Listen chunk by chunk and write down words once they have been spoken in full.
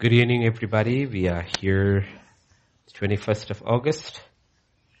Good evening, everybody. We are here, 21st of August,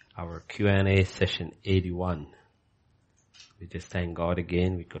 our Q&A session 81. We just thank God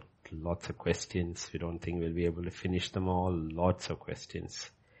again. We got lots of questions. We don't think we'll be able to finish them all. Lots of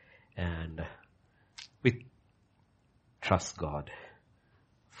questions. And we trust God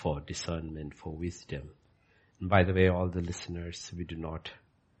for discernment, for wisdom. And by the way, all the listeners, we do not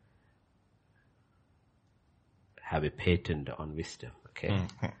have a patent on wisdom. Okay.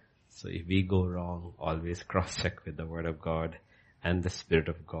 Mm-hmm. So if we go wrong, always cross-check with the Word of God and the Spirit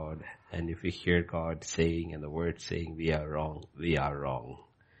of God. And if we hear God saying and the Word saying we are wrong, we are wrong.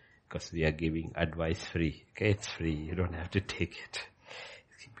 Because we are giving advice free. Okay, it's free. You don't have to take it.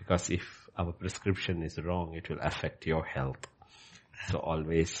 Because if our prescription is wrong, it will affect your health. So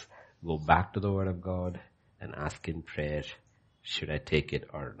always go back to the Word of God and ask in prayer, should I take it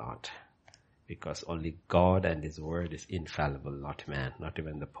or not? Because only God and His Word is infallible, not man, not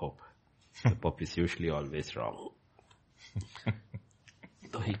even the Pope. The Pope is usually always wrong.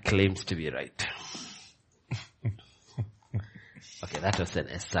 Though he claims to be right. Okay, that was an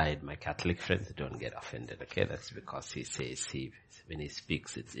aside. My Catholic friends, don't get offended. Okay, that's because he says when he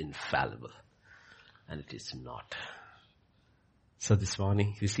speaks, it's infallible. And it is not. So this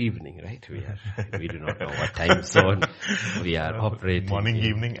evening, right? We do not know what time zone we are operating. Morning,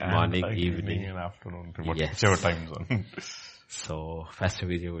 evening, evening and afternoon, whichever time zone. So, Pastor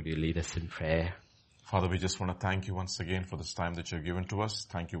Vijay, would you lead us in prayer? Father, we just want to thank you once again for this time that you've given to us.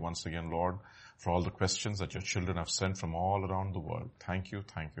 Thank you once again, Lord, for all the questions that your children have sent from all around the world. Thank you,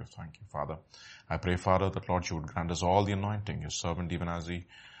 Father. I pray, Father, that, Lord, you would grant us all the anointing, your servant, even as he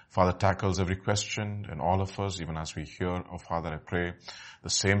Father, tackles every question in all of us, even as we hear, oh Father, I pray the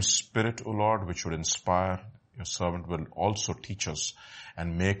same Spirit, oh Lord, which would inspire your servant will also teach us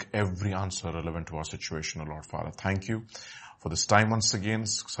and make every answer relevant to our situation, oh Lord, Father. Thank you for this time once again.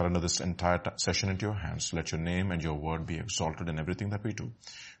 Surrender this entire session into your hands. Let your name and your word be exalted in everything that we do.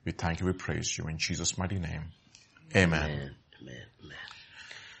 We thank you, we praise you in Jesus' mighty name. Amen. Amen.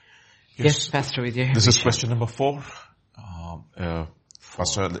 Yes, Pastor Vijay. This is question number 4.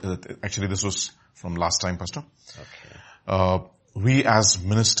 Pastor, actually this was from last time, Pastor. Okay. We as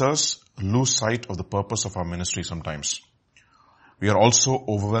ministers lose sight of the purpose of our ministry sometimes. We are also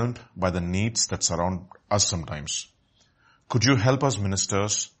overwhelmed by the needs that surround us sometimes. Could you help us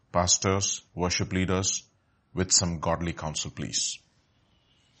ministers, pastors, worship leaders with some godly counsel, please?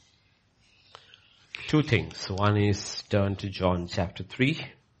 2 things. One is turn to John chapter 3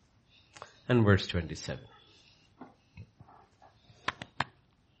 and verse 27.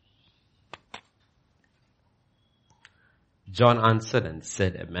 John answered and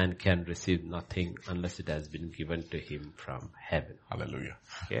said, a man can receive nothing unless it has been given to him from heaven. Hallelujah.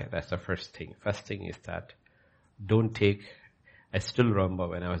 Okay, that's the first thing. First thing is that I still remember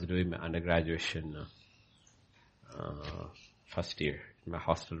when I was doing my undergraduation, first year, in my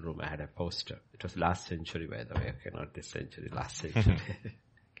hostel room I had a poster. It was last century, by the way. Okay, not this century, last century.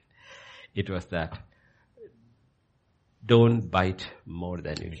 It was that, don't bite more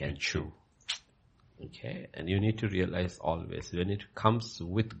than you can chew. Okay, and you need to realize always, when it comes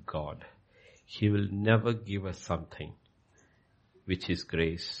with God, He will never give us something which His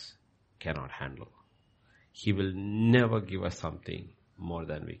grace cannot handle. He will never give us something more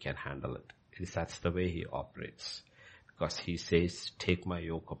than we can handle it. That's the way He operates. Because He says, take my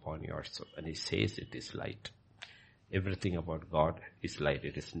yoke upon yourself. And He says it is light. Everything about God is light.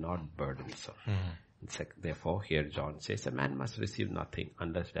 It is not burdensome. Mm-hmm. Therefore, here John says, a man must receive nothing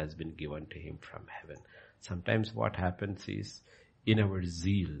unless it has been given to him from heaven. Sometimes what happens is, in our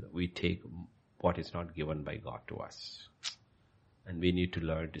zeal, we take what is not given by God to us. And we need to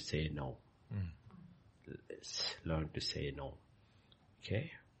learn to say no. Learn to say no.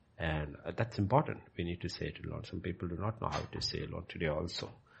 Okay? And that's important. We need to say to Lord. Some people do not know how to say Lord today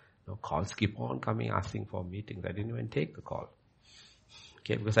also. No, calls keep on coming asking for meetings. I didn't even take the call.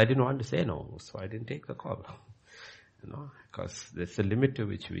 Okay, because I didn't want to say no, so I didn't take the call. Because there's a limit to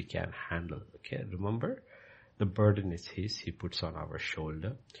which we can handle. Okay, remember, the burden is His. He puts on our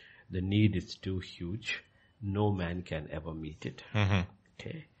shoulder. The need is too huge. No man can ever meet it. Mm-hmm.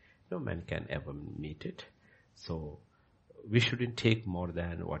 Okay, no man can ever meet it. So we shouldn't take more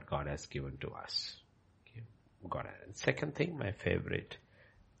than what God has given to us. Okay, God. And second thing, my favorite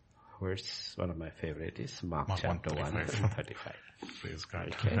verse, one of my favorite is Mark chapter 1 and 35. Praise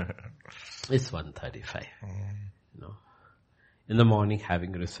God. Okay. It's 135. In the morning,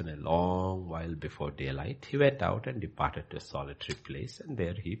 having risen a long while before daylight, he went out and departed to a solitary place, and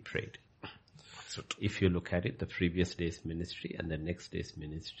there he prayed. If you look at it, the previous day's ministry and the next day's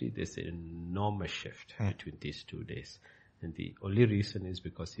ministry, there's an enormous shift between these 2 days. And the only reason is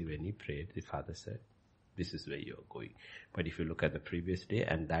because when he prayed, the Father said, this is where you're going. But if you look at the previous day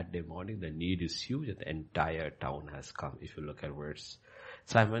and that day morning, the need is huge and the entire town has come. If you look at verse,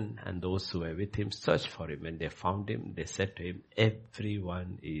 Simon and those who were with him searched for him. When they found him, they said to him,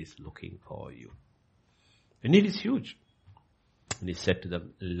 everyone is looking for you. The need is huge. And he said to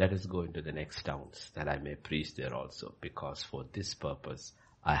them, let us go into the next towns that I may preach there also, because for this purpose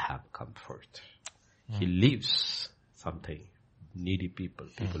I have come forth. He leaves something. Needy people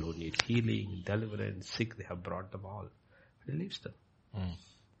who need healing, deliverance, sick, they have brought them all. He leaves them.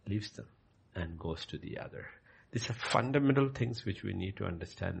 Leaves them and goes to the other. These are fundamental things which we need to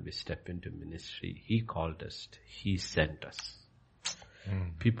understand. We step into ministry. He called us. He sent us.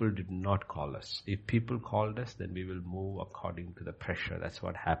 People did not call us. If people called us, then we will move according to the pressure. That's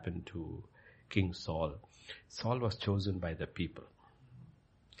what happened to King Saul. Saul was chosen by the people.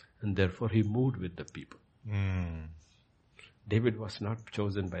 And therefore he moved with the people. David was not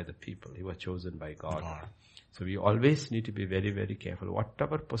chosen by the people. He was chosen by God. So we always need to be very, very careful.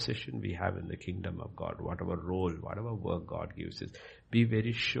 Whatever position we have in the kingdom of God, whatever role, whatever work God gives us, be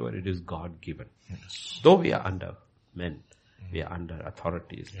very sure it is God given. Yes. Though we are under men, we are under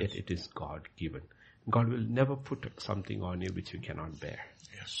authorities, yet it is God given. God will never put something on you which you cannot bear.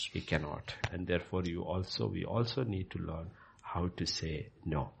 Yes. He cannot. And therefore we also need to learn how to say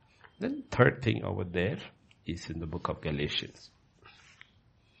no. Then third thing over there is in the book of Galatians,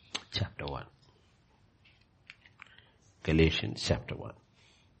 chapter 1. Galatians chapter 1,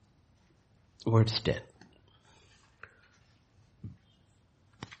 verse 10.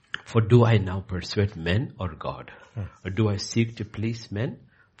 For do I now persuade men or God? Or do I seek to please men?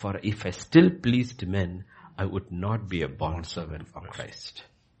 For if I still pleased men, I would not be a bondservant of Christ.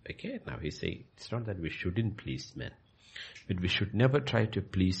 Okay, now he's saying it's not that we shouldn't please men, but we should never try to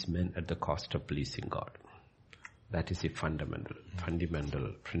please men at the cost of pleasing God. That is a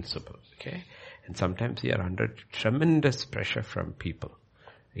fundamental principle, okay? And sometimes we are under tremendous pressure from people,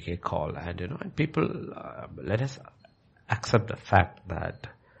 okay, and people, let us accept the fact that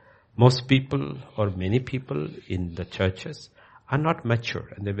most people or many people in the churches are not mature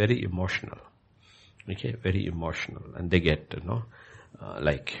and they're very emotional, okay, very emotional. And they get,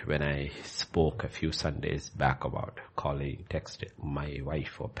 like when I spoke a few Sundays back about texting my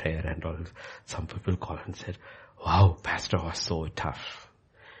wife for prayer and all, some people call and said, wow, pastor was so tough.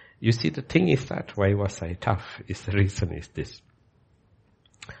 You see, the thing is that why was I tough? The reason is this.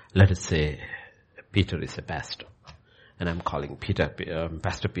 Let us say Peter is a pastor. And I'm calling Peter,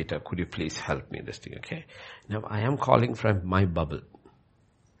 Pastor Peter, could you please help me in this thing, okay? Now I am calling from my bubble.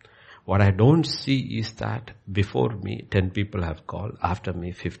 What I don't see is that before me 10 people have called, after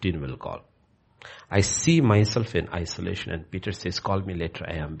me 15 will call. I see myself in isolation and Peter says, call me later,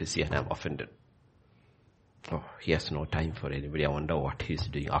 I am busy and I'm offended. Oh, he has no time for anybody. I wonder what he's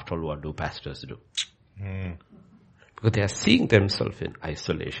doing. After all, what do pastors do? Because they are seeing themselves in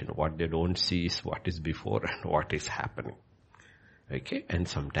isolation. What they don't see is what is before and what is happening. Okay? And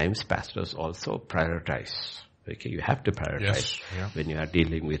sometimes pastors also prioritize. Okay? You have to prioritize when you are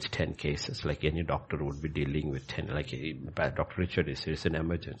dealing with 10 cases, like any doctor would be dealing with 10. Like Dr. Richard is, there's an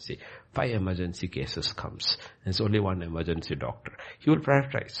emergency. 5 emergency cases comes. There's only 1 emergency doctor. He will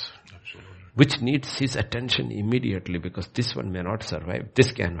prioritize. Absolutely. Which needs his attention immediately because this one may not survive.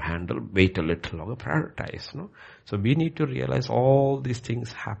 This can handle, wait a little longer, prioritize. No? So we need to realize all these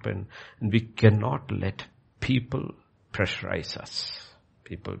things happen and we cannot let people pressurize us.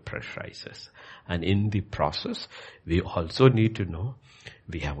 People pressurize us. And in the process, we also need to know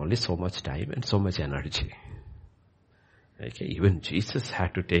we have only so much time and so much energy. Okay, even Jesus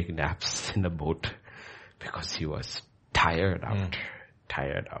had to take naps in a boat because he was tired out.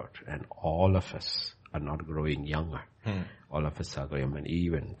 And all of us are not growing younger. All of us are growing. And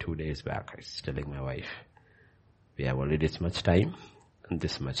even 2 days back, I was telling my wife, we have only this much time and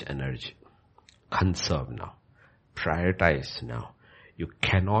this much energy. Conserve now. Prioritize now. You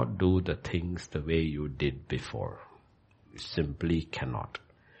cannot do the things the way you did before. You simply cannot.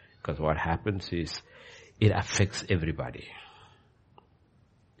 Because what happens is, it affects everybody.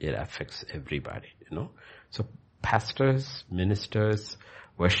 It affects everybody, So pastors, ministers,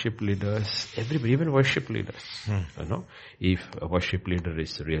 worship leaders, everybody, even worship leaders, if a worship leader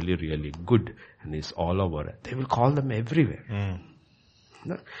is really, really good and is all over, they will call them everywhere.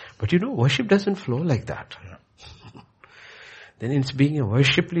 But worship doesn't flow like that. Then in being a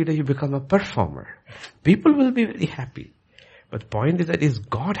worship leader, you become a performer. People will be very happy. But the point is that is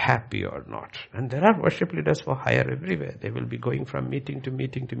God happy or not? And there are worship leaders for hire everywhere. They will be going from meeting to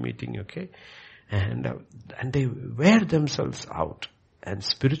meeting to meeting, okay? And they wear themselves out. And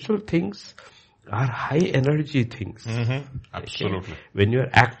spiritual things, are high energy things. Absolutely. Okay? When you're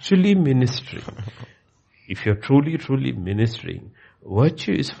actually ministering, if you're truly, truly ministering,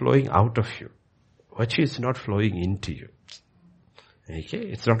 virtue is flowing out of you. Virtue is not flowing into you. Okay?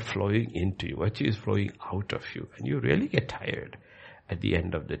 It's not flowing into you. Virtue is flowing out of you. And you really get tired at the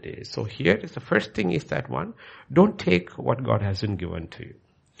end of the day. So here is the first thing is that one, don't take what God hasn't given to you.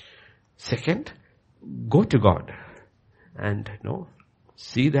 Second, go to God and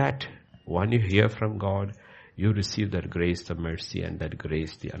see that when you hear from God, you receive that grace, the mercy, and that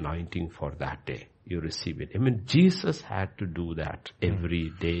grace, the anointing for that day. You receive it. I mean, Jesus had to do that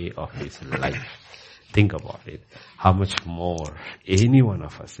every day of his life. Think about it. How much more any one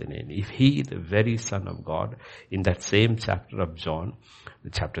of us if he, the very Son of God, in that same chapter of John,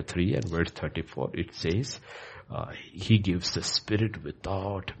 chapter 3 and verse 34, it says, he gives the Spirit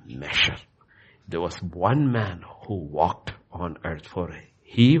without measure. There was one man who walked on earth, for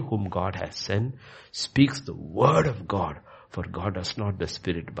he whom God has sent speaks the word of God, for God does not the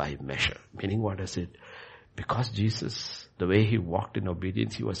Spirit by measure. Meaning, what is it? Because Jesus, the way he walked in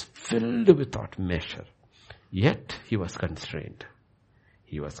obedience, he was filled without measure. Yet, he was constrained.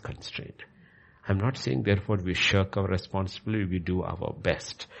 He was constrained. I'm not saying, therefore, we shirk our responsibility, we do our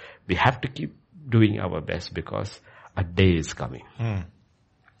best. We have to keep doing our best because a day is coming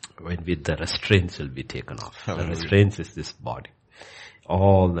when the restraints will be taken off. The restraints is this body.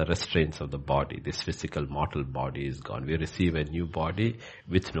 All the restraints of the body, this physical mortal body is gone. We receive a new body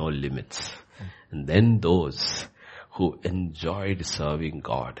with no limits. And then those who enjoyed serving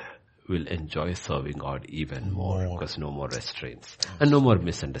God will enjoy serving God even more because no more restraints and no more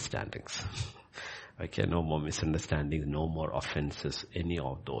misunderstandings. Okay, no more misunderstandings, no more offenses, any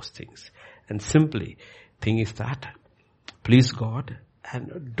of those things. And simply, thing is that, please God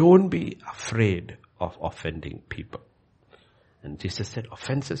and don't be afraid of offending people. And Jesus said,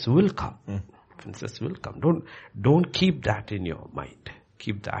 offenses will come. Offenses will come. Don't keep that in your mind.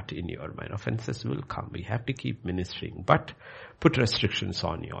 Keep that in your mind. Offenses will come. We have to keep ministering, but put restrictions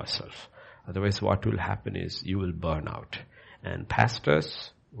on yourself. Otherwise, what will happen is you will burn out. And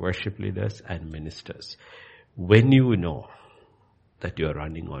pastors, worship leaders, and ministers, when you know that you are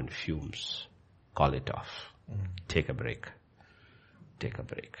running on fumes, call it off. Take a break. Take a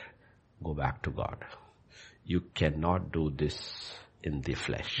break. Go back to God. You cannot do this in the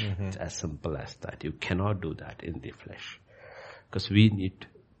flesh. It's as simple as that. You cannot do that in the flesh. Because we need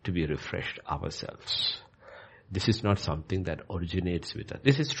to be refreshed ourselves. This is not something that originates with us.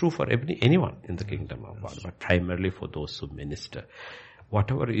 This is true for anyone in the kingdom of God, but primarily for those who minister.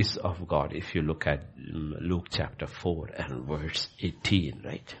 Whatever is of God, if you look at Luke chapter 4 and verse 18,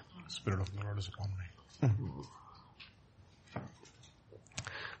 right? The Spirit of the Lord is upon me.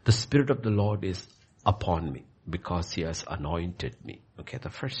 The Spirit of the Lord is upon me because he has anointed me. Okay,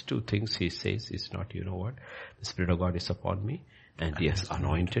 the first two things he says is not, the Spirit of God is upon me and he has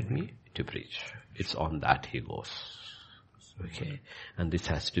anointed me to preach. It's on that he goes. Okay, and this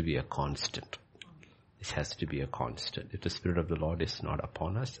has to be a constant. This has to be a constant. If the Spirit of the Lord is not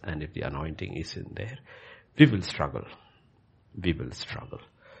upon us and if the anointing isn't there, we will struggle. We will struggle.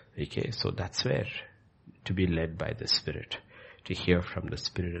 Okay, so that's where to be led by the Spirit, to hear from the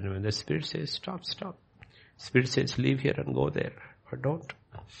Spirit. And when the Spirit says, stop. Spirit says, leave here and go there. Or don't.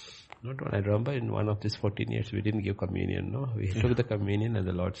 I remember in one of these 14 years, we didn't give communion, no? We took the communion and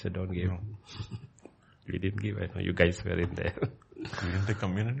the Lord said, don't give. No. We didn't give. I know you guys were in there. We didn't take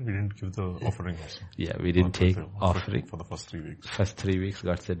communion. We didn't give the offering also. Yeah, we didn't take offering. For the first 3 weeks. First 3 weeks,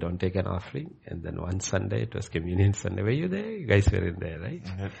 God said, don't take an offering. And then one Sunday, it was communion Sunday. Were you there? You guys were in there, right?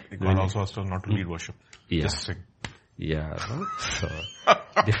 God also asked us not to lead worship. Yeah. Just sing. Yeah, no? So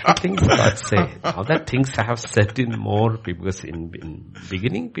different things God say. Now that things have set in more people, because in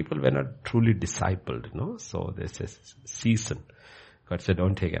beginning people were not truly discipled, no? So there's a season. God said,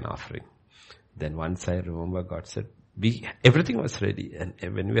 don't take an offering. Then once I remember God said, everything was ready. And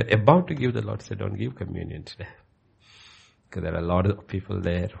when we were about to give, the Lord said, don't give communion today. Because there are a lot of people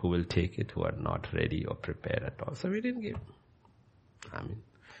there who will take it who are not ready or prepared at all. So we didn't give. I mean,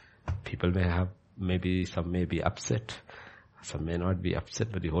 people some may be upset. Some may not be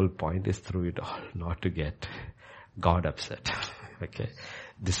upset, but the whole point is through it all not to get God upset. Okay.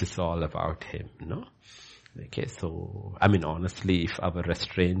 This is all about Him, no? Okay, so, I mean, honestly, if our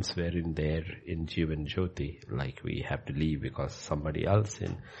restraints were in there in Jeevan Jyoti, like we have to leave because somebody else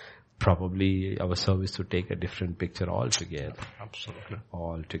in, probably our service would take a different picture altogether. Absolutely.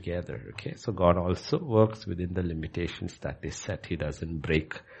 Altogether, okay? So God also works within the limitations that is set. He doesn't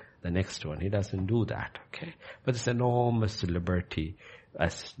break the next one. He doesn't do that, okay? But there's enormous liberty,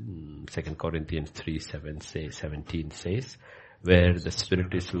 as 2 Corinthians 3:17 says, where the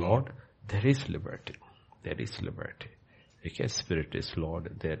Spirit is Lord, There is liberty. There is liberty. Okay, Spirit is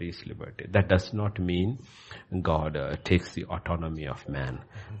Lord, there is liberty. That does not mean God takes the autonomy of man.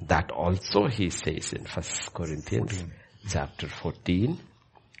 That also he says in 1 Corinthians chapter 14.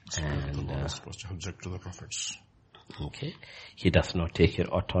 And subject to the prophets. Okay, he does not take your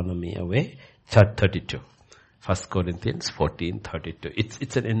autonomy away. 32. 1 Corinthians 14:32.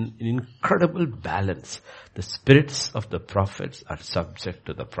 It's an incredible balance. The spirits of the prophets are subject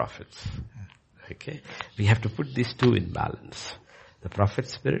to the prophets. Okay, we have to put these two in balance. The prophet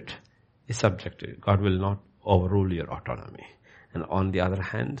spirit is subject to it. God will not overrule your autonomy. And on the other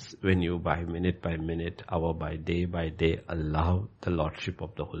hand, when you by minute, hour by day, allow the lordship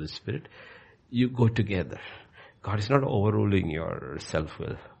of the Holy Spirit, you go together. God is not overruling your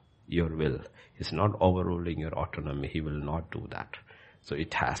self-will, your will. He's not overruling your autonomy. He will not do that. So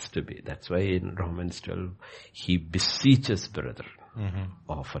it has to be. That's why in Romans 12, he beseeches brethren.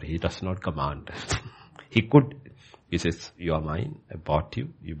 Offer. He does not command. He could. He says, you are mine. I bought you.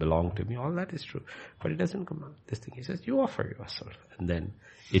 You belong to me. All that is true. But he doesn't command this thing. He says, you offer yourself. And then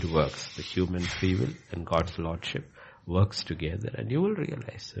it works. The human free will and God's lordship works together. And you will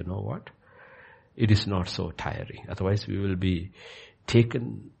realize, you know what? It is not so tiring. Otherwise we will be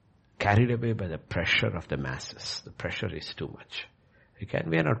carried away by the pressure of the masses. The pressure is too much. Okay?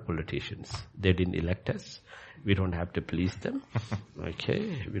 We are not politicians. They didn't elect us. We don't have to please them.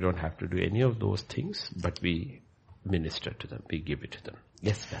 Okay? We don't have to do any of those things, but we minister to them. We give it to them.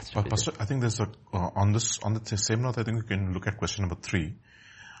 Yes, Pastor. Pastor, I think there's on the same note, I think we can look at question number 3.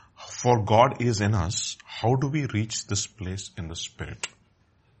 For God is in us, how do we reach this place in the Spirit?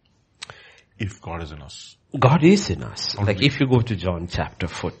 If God is in us. God is in us. Like if you go to John chapter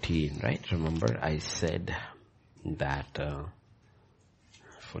 14, right? Remember I said that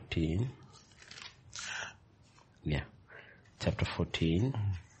 14. Yeah. Chapter 14.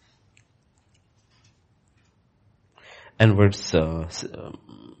 And verse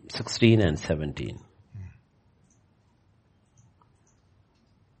 16 and 17.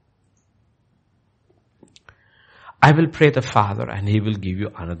 I will pray the Father and he will give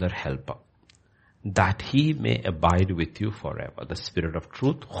you another helper, that he may abide with you forever, the Spirit of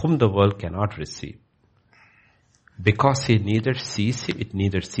truth, whom the world cannot receive. Because it neither sees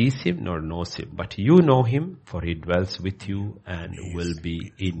him nor knows him. But you know him, for he dwells with you and will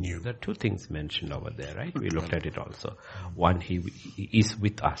be in you. There are two things mentioned over there, right? We looked at it also. One, he is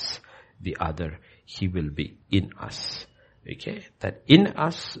with us. The other, he will be in us. Okay? That in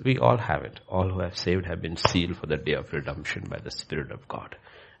us, we all have it. All who have saved have been sealed for the day of redemption by the Spirit of God.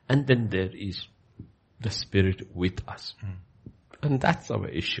 And then there is the Spirit with us. And that's our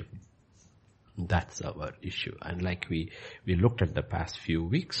issue. That's our issue. And like we looked at the past few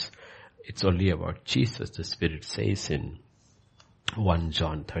weeks, it's only about Jesus. The Spirit says in 1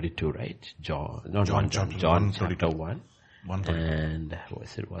 John 32, right? John chapter 1. And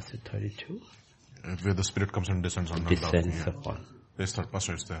was it 32? Where the Spirit comes and descends on descends upon. Yes,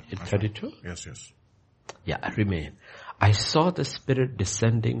 Pastor, it's there. It's 32? Yes. Yeah, remain. I saw the Spirit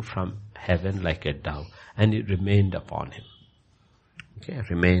descending from heaven like a dove, and it remained upon him. Okay,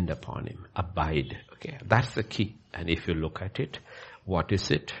 remained upon him. Abide. Okay, that's the key. And if you look at it, what is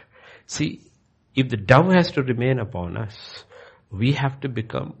it? See, if the dove has to remain upon us, we have to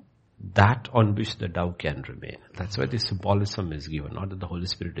become that on which the dove can remain. That's why the symbolism is given. Not that the Holy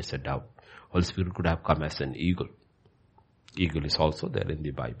Spirit is a dove. Holy Spirit could have come as an eagle. Eagle is also there in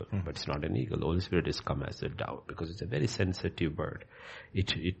the Bible, but it's not an eagle. The Holy Spirit is come as a dove because it's a very sensitive bird.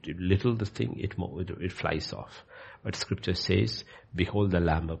 It flies off. But Scripture says, behold the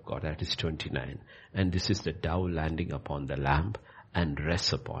Lamb of God, that is 29. And this is the dove landing upon the Lamb and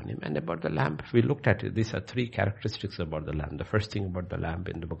rests upon him. And about the Lamb, we looked at it. These are 3 characteristics about the Lamb. The first thing about the Lamb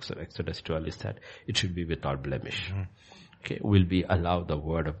in the books of Exodus 12 is that it should be without blemish. Okay, will we allow the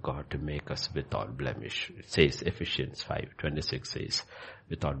word of God to make us without blemish? It says, Ephesians 5:26 says,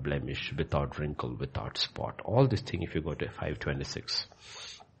 without blemish, without wrinkle, without spot. All these things if you go to 5:26.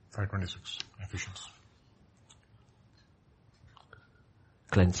 5:26, Ephesians.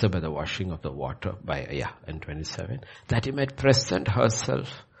 Cleanse her by the washing of the water and 27. That he might present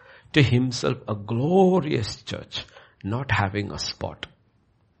herself to himself a glorious church, not having a spot.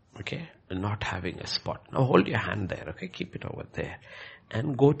 Okay? Not having a spot. Now hold your hand there, okay? Keep it over there.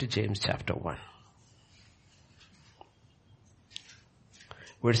 And go to James chapter 1.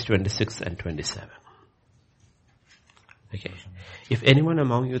 Verse 26 and 27. Okay. If anyone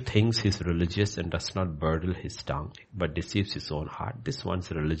among you thinks he is religious and does not bridle his tongue, but deceives his own heart, this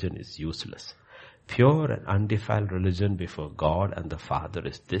one's religion is useless. Pure and undefiled religion before God and the Father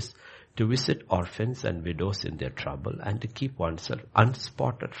is this, to visit orphans and widows in their trouble, and to keep oneself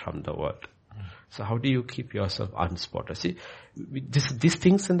unspotted from the world. So how do you keep yourself unspotted? See, these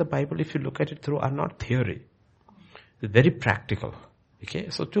things in the Bible, if you look at it through, are not theory. They're very practical. Okay,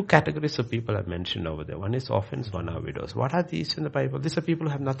 so 2 categories of people are mentioned over there. One is orphans, one are widows. What are these in the Bible? These are people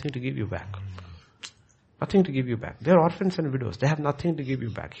who have nothing to give you back. Nothing to give you back. They're orphans and widows. They have nothing to give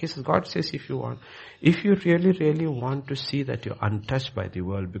you back. God says if you really, really want to see that you're untouched by the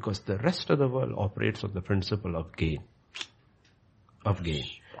world, because the rest of the world operates on the principle of gain. Of gain.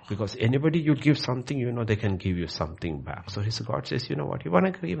 Because anybody you give something, they can give you something back. So God says, you know what, you want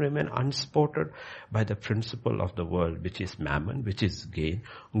to remain unspotted by the principle of the world, which is mammon, which is gain.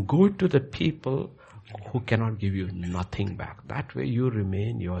 Go to the people who cannot give you nothing back. That way you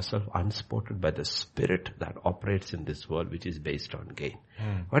remain yourself unspotted by the spirit that operates in this world, which is based on gain.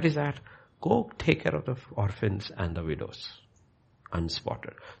 What is that? Go take care of the orphans and the widows.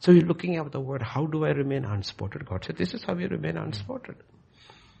 Unspotted. So you're looking at the word, how do I remain unspotted? God said, this is how you remain unspotted.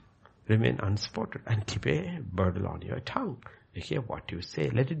 Remain unspotted and keep a bridle on your tongue. Okay, what you say,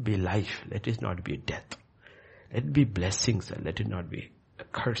 let it be life, let it not be death. Let it be blessings and let it not be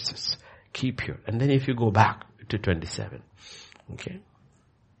curses. Keep here. And then if you go back to 27, okay.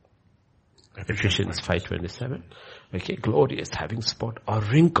 Ephesians 5:27, okay, glorious, having spot or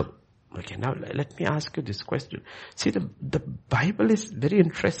wrinkle. Okay, now let me ask you this question. See, the Bible is very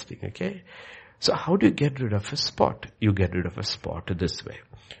interesting, okay. So how do you get rid of a spot? You get rid of a spot this way.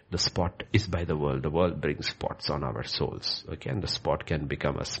 The spot is by the world. The world brings spots on our souls. Okay, and the spot can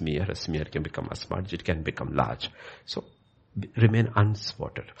become a smear can become a smudge, it can become large. So remain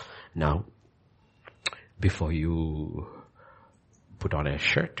unspotted. Now, before you put on a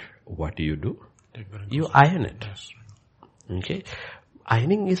shirt, what do? You iron it. Okay,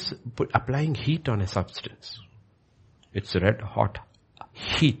 ironing is applying heat on a substance. It's red hot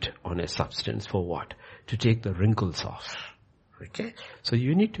heat on a substance for what? To take the wrinkles off. Okay? So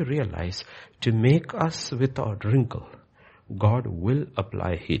you need to realize, to make us without wrinkle, God will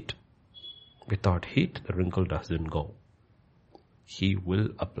apply heat. Without heat, the wrinkle doesn't go. He will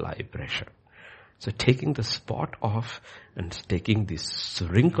apply pressure. So taking the spot off and taking this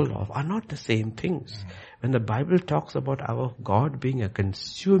wrinkle off are not the same things. When the Bible talks about our God being a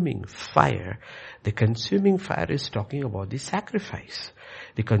consuming fire, the consuming fire is talking about the sacrifice.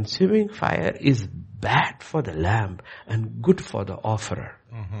 The consuming fire is bad for the lamb and good for the offerer.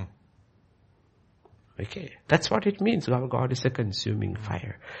 Okay, that's what it means. Our God is a consuming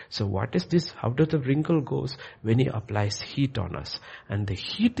fire. So what is this? How does the wrinkle goes? When He applies heat on us. And the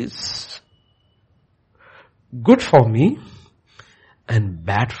heat is good for me and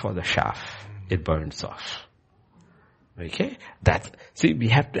bad for the shaft. It burns off. Okay, see, we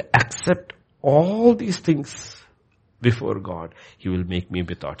have to accept all these things before God. He will make me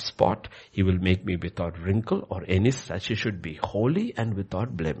without spot. He will make me without wrinkle or any such. He should be holy and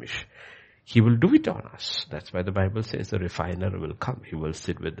without blemish. He will do it on us. That's why the Bible says the refiner will come. He will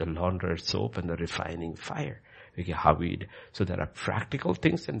sit with the launderer's soap and the refining fire. Okay, so there are practical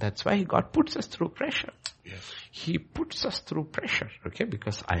things, and that's why God puts us through pressure. Yes. He puts us through pressure, okay,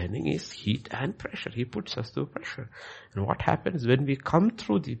 because ironing is heat and pressure. He puts us through pressure. And what happens when we come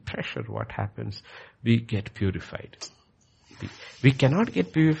through the pressure, what happens? We get purified. We cannot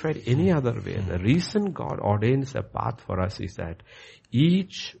get purified any other way. The reason God ordains a path for us is that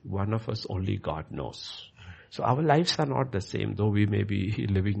each one of us, only God knows. So our lives are not the same, though we may be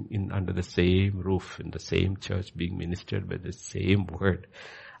living under the same roof, in the same church, being ministered by the same word.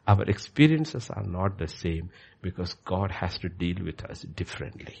 Our experiences are not the same because God has to deal with us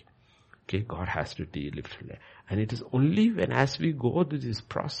differently. Okay, God has to deal differently. And it is only when, as we go through this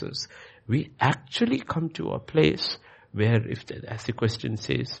process, we actually come to a place where, as the question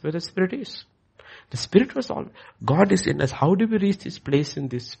says, where the Spirit is. The Spirit was all, God is in us. How do we reach this place in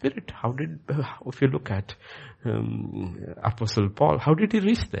this Spirit? If you look at Apostle Paul, how did he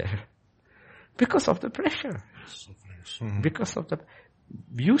reach there? Because of the pressure. Because of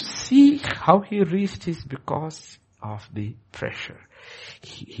you see how he reached is because of the pressure.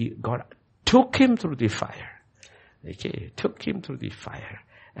 God took him through the fire. Okay, took him through the fire.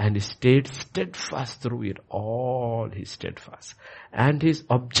 And he stayed steadfast through it all. He's steadfast. And his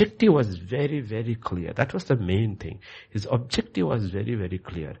objective was very, very clear. That was the main thing. His objective was very, very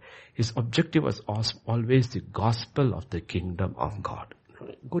clear. His objective was always the gospel of the kingdom of God.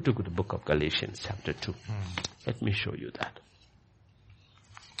 Go to the book of Galatians chapter 2. Let me show you that.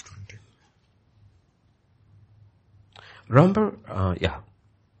 Remember,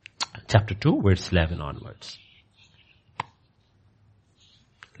 chapter 2, verse 11 onwards.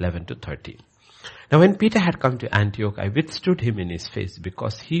 11 to 13. Now when Peter had come to Antioch, I withstood him in his face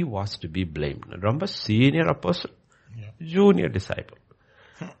because he was to be blamed. Remember, senior apostle, junior disciple.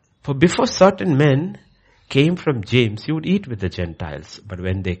 For before certain men came from James, he would eat with the Gentiles. But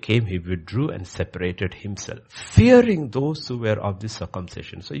when they came, he withdrew and separated himself, fearing those who were of the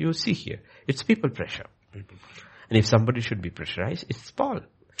circumcision. So you see here, it's people pressure. And if somebody should be pressurized, it's Paul.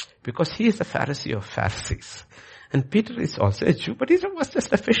 Because he is a Pharisee of Pharisees. And Peter is also a Jew, but he was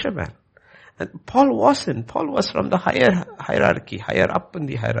just a fisherman. And Paul wasn't. Paul was from the higher hierarchy, higher up in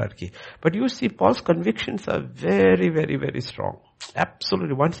the hierarchy. But you see, Paul's convictions are very, very, very strong.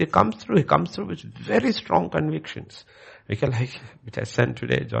 Absolutely. Once he comes through with very strong convictions. Which I sent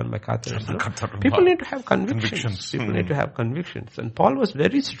today, John MacArthur. People need to have convictions. People need to have convictions. And Paul was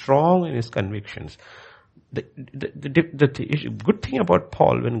very strong in his convictions. The good thing about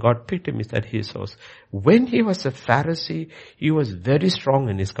Paul, when God picked him, is that when he was a Pharisee, he was very strong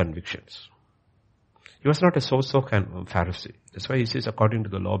in his convictions. He was not a so-so kind of Pharisee. That's why he says, according to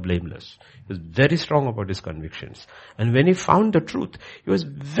the law, blameless. He was very strong about his convictions. And when he found the truth, he was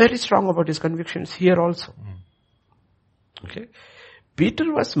very strong about his convictions here also. Okay?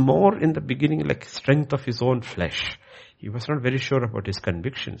 Peter was more in the beginning like strength of his own flesh. He was not very sure about his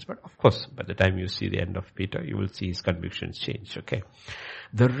convictions. But of course, by the time you see the end of Peter, you will see his convictions change. Okay?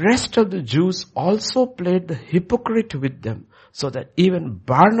 The rest of the Jews also played the hypocrite with them, so that even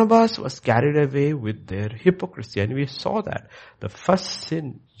Barnabas was carried away with their hypocrisy. And we saw that the first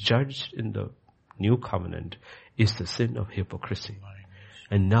sin judged in the new covenant is the sin of hypocrisy.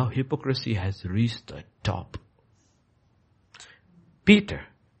 And now hypocrisy has reached the top. Peter,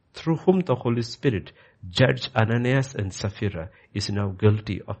 through whom the Holy Spirit judged Ananias and Sapphira, is now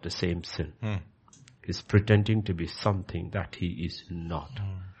guilty of the same sin. He's pretending to be something that he is not.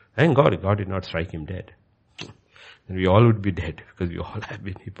 Thank God did not strike him dead. And we all would be dead because we all have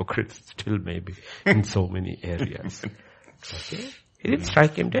been hypocrites still maybe in so many areas. Okay? He didn't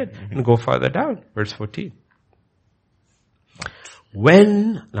strike him dead. And go further down, verse 14.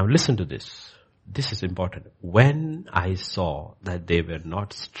 Now listen to this. This is important. When I saw that they were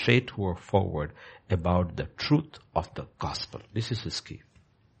not straightforward about the truth of the gospel. This is his key.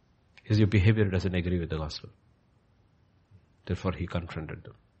 Because your behavior doesn't agree with the gospel. Therefore he confronted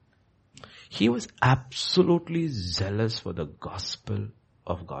them. He was absolutely zealous for the gospel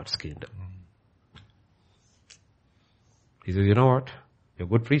of God's kingdom. He said, you know what? You're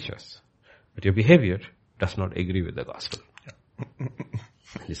good preachers, but your behavior does not agree with the gospel.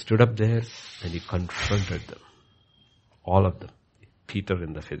 He stood up there and he confronted them. All of them. Peter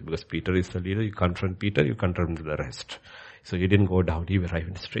in the face, because Peter is the leader. You confront Peter, you confront the rest. So he didn't go down. He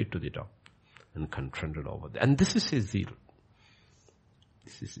went straight to the top and confronted over there. And this is his zeal.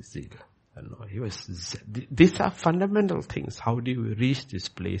 This is his zeal. And these are fundamental things. How do you reach this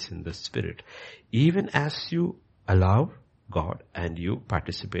place in the Spirit? Even as you allow God and you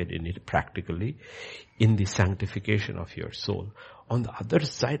participate in it practically in the sanctification of your soul. On the other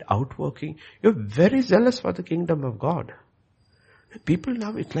side, outworking, you're very zealous for the kingdom of God. People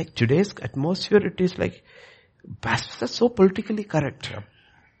now, it's like today's atmosphere, it is like, pastors are so politically correct. Yeah.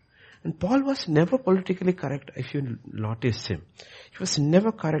 And Paul was never politically correct, if you notice him. He was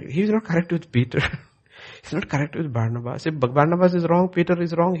never correct. He was not correct with Peter. He's not correct with Barnabas. If Barnabas is wrong, Peter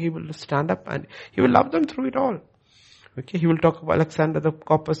is wrong, he will stand up and he will love them through it all. Okay, he will talk about Alexander the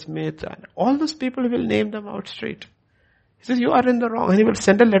coppersmith and all those people, he will name them out straight. He says, you are in the wrong. And he will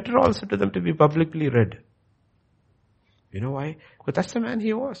send a letter also to them to be publicly read. You know why? Because that's the man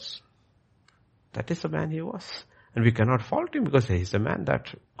he was. That is the man he was. And we cannot fault him because he's the man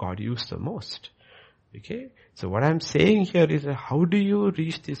that God used the most. Okay? So what I'm saying here is how do you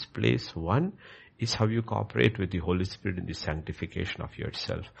reach this place? One is how you cooperate with the Holy Spirit in the sanctification of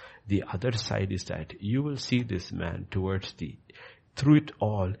yourself. The other side is that you will see this man through it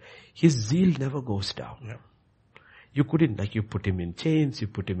all, his zeal never goes down. Yeah. You couldn't, like you put him in chains, you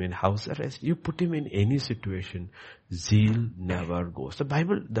put him in house arrest, you put him in any situation, zeal never goes.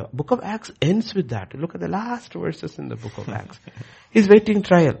 The book of Acts ends with that. Look at the last verses in the book of Acts. He's waiting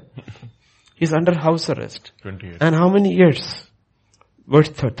trial. He's under house arrest. 28. And how many years? Verse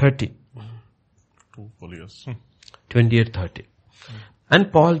 30. 2 full years. 20 or 30. And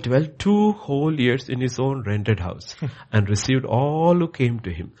Paul dwelt 2 whole years in his own rented house and received all who came to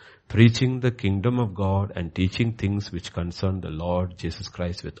him, preaching the kingdom of God and teaching things which concern the Lord Jesus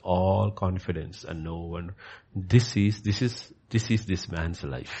Christ with all confidence and no one. This is this man's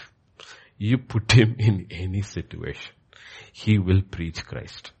life. You put him in any situation, he will preach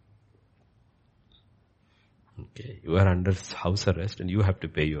Christ. Okay, you are under house arrest and you have to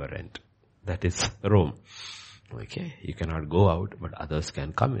pay your rent. That is Rome. Okay, you cannot go out, but others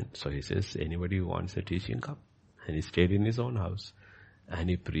can come in. So he says, anybody who wants a teaching, come. And he stayed in his own house and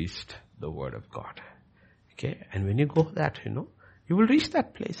he preached the word of God. Okay, and when you go that, you will reach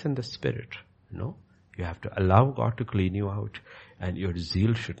that place in the spirit, You have to allow God to clean you out, and your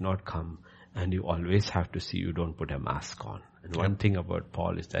zeal should not come, and you always have to see you don't put a mask on. And one thing about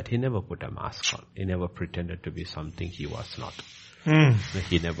Paul is that he never put a mask on. He never pretended to be something he was not.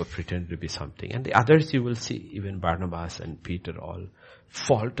 He never pretended to be something. And the others you will see, even Barnabas and Peter, all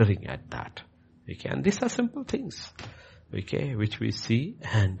faltering at that. Okay, and these are simple things, okay, which we see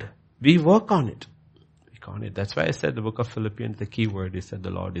and we work on it. On it. That's why I said the book of Philippians, the key word is that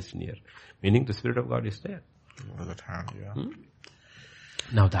the Lord is near. Meaning the Spirit of God is there.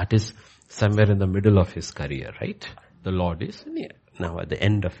 Now that is somewhere in the middle of his career, right? The Lord is near. Now at the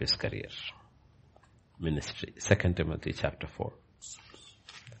end of his career. Ministry. 2 Timothy chapter 4.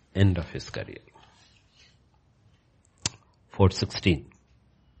 End of his career. 4:16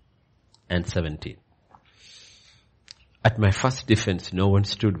 and 17. At my first defense, no one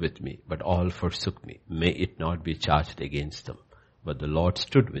stood with me, but all forsook me. May it not be charged against them. But the Lord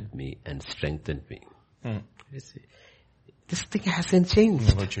stood with me and strengthened me. You see, this thing hasn't changed.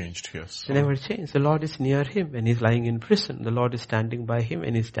 Never changed, yes. It never changed. The Lord is near him when he's lying in prison. The Lord is standing by him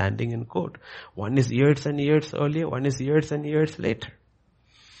when he's standing in court. One is years and years earlier, one is years and years later.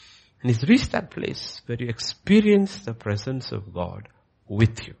 And he's reached that place where you experience the presence of God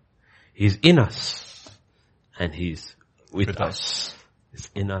with you. He's in us and he's with us. He's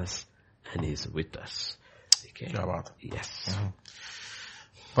in us and he's with us. Okay. Yes. Mm-hmm.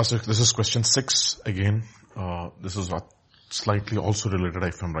 Pastor, this is question 6 again. This is slightly also related,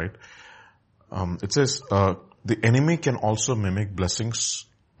 if I'm right. It says, the enemy can also mimic blessings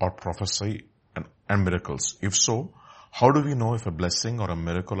or prophecy and miracles. If so, how do we know if a blessing or a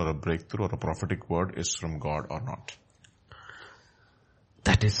miracle or a breakthrough or a prophetic word is from God or not?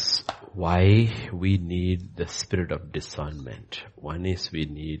 That is why we need the spirit of discernment. One is we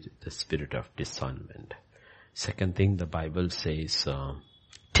need the spirit of discernment. Second thing, the Bible says,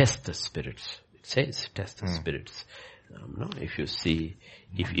 test the spirits. It says, test the spirits. If you see,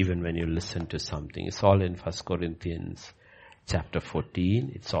 if even when you listen to something, it's all in 1 Corinthians chapter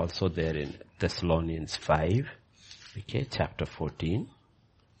 14. It's also there in Thessalonians 5. Okay, chapter 14.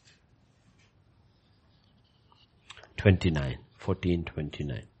 29.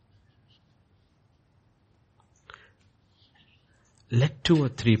 14:29. Let 2 or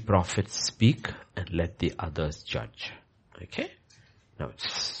 3 prophets speak and let the others judge. Okay? Now,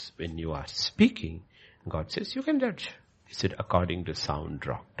 when you are speaking, God says you can judge. Is it according to sound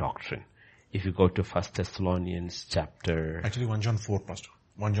doctrine? If you go to 1 Thessalonians chapter... Actually, 1 John 4, Pastor.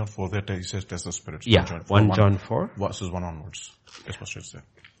 1 John 4, there he says test the spirits. Yeah, 1 John 4. Verses 1 onwards. Yes, Pastor, it's there.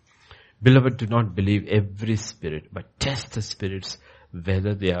 Beloved, do not believe every spirit, but test the spirits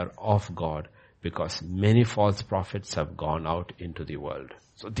whether they are of God, because many false prophets have gone out into the world.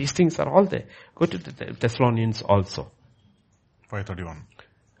 So these things are all there. Go to the Thessalonians also. 5:31.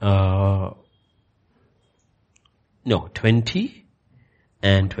 No, 20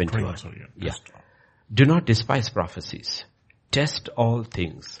 and 21. Yeah. Do not despise prophecies. Test all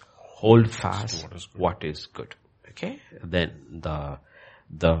things. Hold fast what is good. Okay? Then the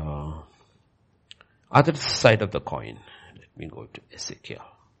other side of the coin. Let me go to Ezekiel.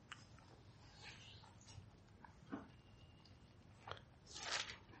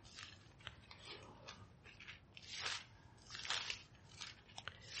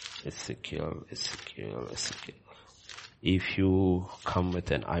 Ezekiel. If you come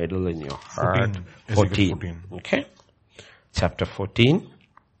with an idol in your heart, 14. Okay? Chapter 14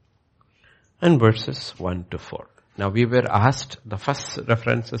 and verses 1 to 4. Now we were asked, the first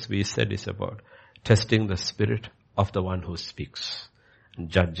references we said is about testing the spirit of the one who speaks, and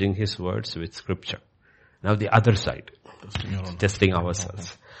judging his words with scripture. Now the other side, testing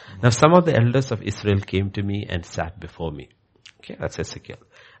ourselves. Now some of the elders of Israel came to me and sat before me. Okay, that's Ezekiel.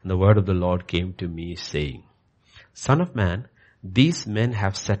 And the word of the Lord came to me saying, Son of man, these men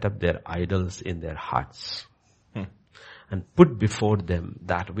have set up their idols in their hearts and put before them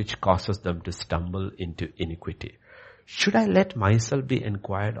that which causes them to stumble into iniquity. Should I let myself be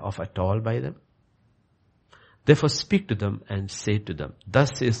inquired of at all by them? Therefore speak to them and say to them,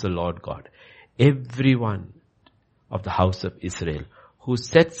 Thus says the Lord God, every one of the house of Israel who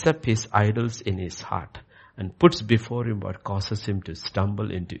sets up his idols in his heart and puts before him what causes him to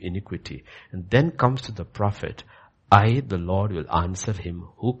stumble into iniquity, and then comes to the prophet, I, the Lord, will answer him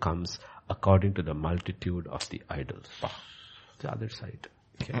who comes according to the multitude of the idols. The other side.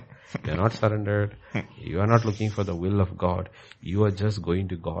 Okay. You are not surrendered. You are not looking for the will of God. You are just going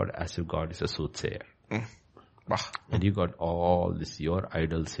to God as if God is a soothsayer. And you got all this, your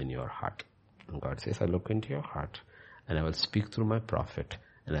idols in your heart. And God says, I look into your heart and I will speak through my prophet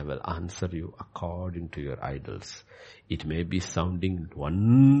and I will answer you according to your idols. It may be sounding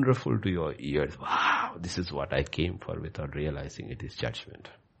wonderful to your ears. Wow, this is what I came for, without realizing it is judgment.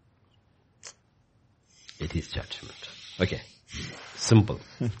 It is judgment. Okay. Simple.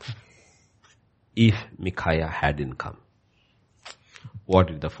 If Micaiah hadn't come, what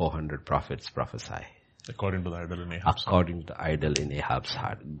did the 400 prophets prophesy? According to the idol in Ahab's heart. According to the idol in Ahab's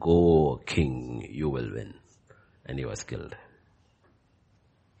heart. Go, king, you will win. And he was killed.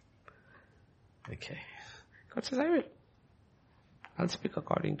 Okay. God says, I will. I'll speak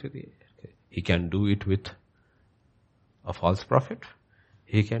according to the... Okay. He can do it with a false prophet.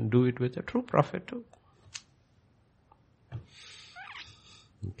 He can do it with a true prophet too.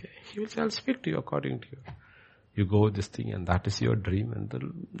 Okay. He will say, I'll speak to you according to you. You go this thing and that is your dream. And the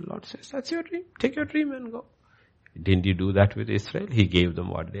Lord says, that's your dream. Take your dream and go. Didn't he do that with Israel? He gave them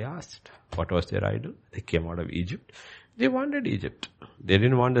what they asked. What was their idol? They came out of Egypt. They wanted Egypt. They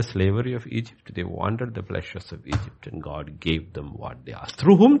didn't want the slavery of Egypt. They wanted the pleasures of Egypt. And God gave them what they asked.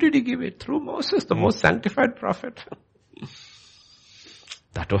 Through whom did he give it? Through Moses, the most sanctified prophet.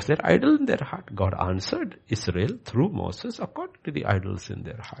 That was their idol in their heart. God answered Israel through Moses according to the idols in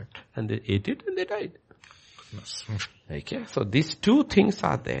their heart. And they ate it and they died. Yes. Okay, so these two things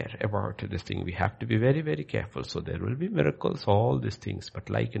are there about this thing. We have to be very, very careful. So there will be miracles, all these things. But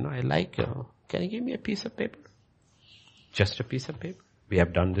can you give me a piece of paper? Just a piece of paper. We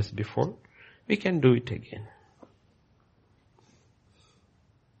have done this before. We can do it again.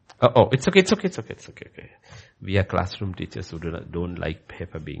 It's okay. We are classroom teachers who don't like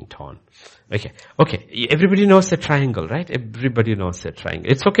paper being torn. Okay. Everybody knows a triangle, right? Everybody knows a triangle.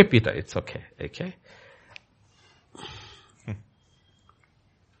 It's okay, Peter. It's okay. Okay.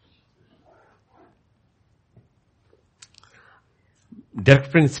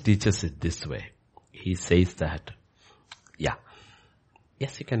 Derek Prince teaches it this way. He says that,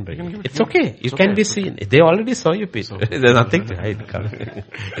 yes, you can bring it. It's okay. You can be seen. They already saw you, Peter. There's nothing to hide.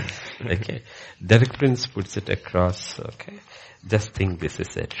 Okay. Derek Prince puts it across. Okay. Just think this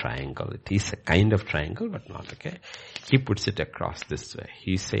is a triangle. It is a kind of triangle, but not okay. He puts it across this way.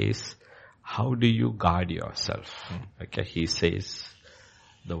 He says, how do you guard yourself? Okay. He says,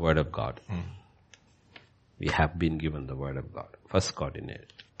 the word of God. We have been given the word of God. First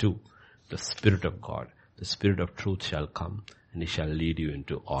coordinate. 2, the Spirit of God. The Spirit of truth shall come and he shall lead you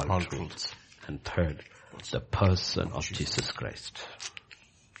into all truth. And 3rd, the person of Jesus Christ.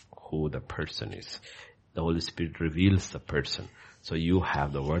 Who the person is. The Holy Spirit reveals the person. So you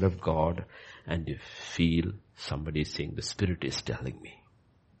have the word of God and you feel somebody saying, the Spirit is telling me.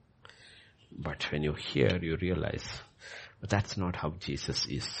 But when you hear, you realize, but that's not how Jesus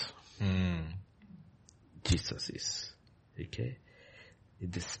is. Jesus is. Okay?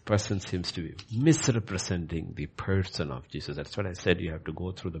 This person seems to be misrepresenting the person of Jesus. That's what I said. You have to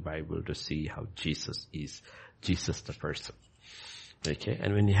go through the Bible to see how Jesus is. Jesus the person. Okay?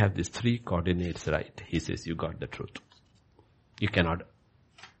 And when you have these 3 coordinates right, he says, you got the truth. You cannot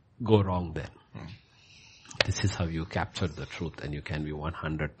go wrong then. This is how you capture the truth and you can be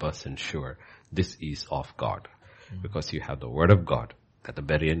 100% sure this is of God. Because you have the word of God. That the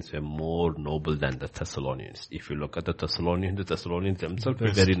Bereans were more noble than the Thessalonians. If you look at the Thessalonians themselves were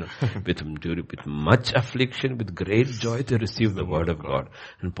very noble. With much affliction, with great joy, they received the word of God.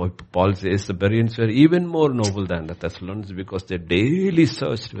 And Paul says the Bereans were even more noble than the Thessalonians because they daily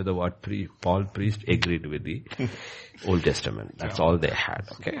searched whether what Paul preached agreed with the Old Testament. That's all they had.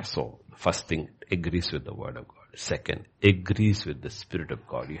 Okay, so first thing, agrees with the word of God. Second, agrees with the Spirit of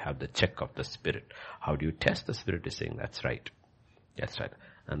God. You have the check of the Spirit. How do you test the Spirit is saying that's right? That's right.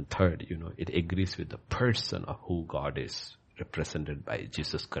 And 3rd, it agrees with the person of who God is, represented by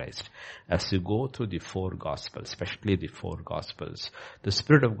Jesus Christ. As you go through the 4 Gospels, especially the 4 Gospels, the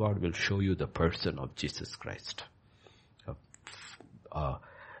Spirit of God will show you the person of Jesus Christ.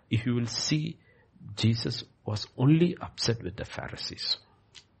 If you will see, Jesus was only upset with the Pharisees.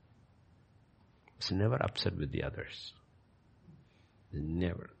 He was never upset with the others.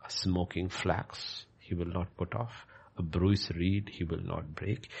 Never. A smoking flax, he will not put off. A bruised reed he will not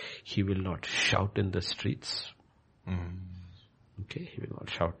break. He will not shout in the streets. Okay, he will not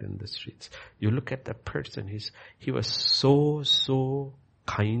shout in the streets. You look at the person, he was so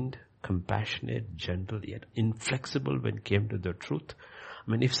kind, compassionate, gentle, yet inflexible when it came to the truth.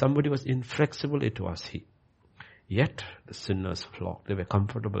 I mean, if somebody was inflexible, it was he. Yet the sinners flocked. They were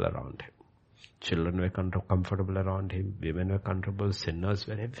comfortable around him. Children were comfortable around him. Women were comfortable. Sinners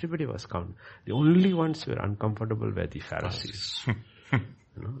were. Everybody was comfortable. The only ones who were uncomfortable were the Pharisees.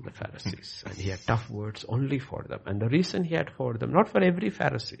 The Pharisees. And he had tough words only for them. And the reason he had for them, not for every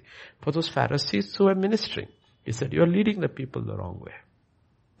Pharisee, for those Pharisees who were ministering. He said, you're leading the people the wrong way.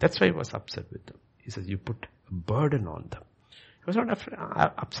 That's why he was upset with them. He says, you put a burden on them. He was not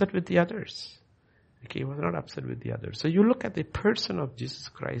upset with the others. Okay, he was not upset with the others. So you look at the person of Jesus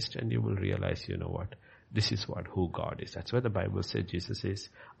Christ and you will realize, you know what? This is who God is. That's why the Bible says, Jesus says,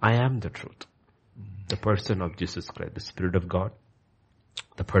 I am the truth. The person of Jesus Christ, the Spirit of God,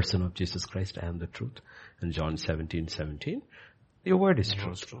 the person of Jesus Christ, I am the truth. And John 17:17, your word is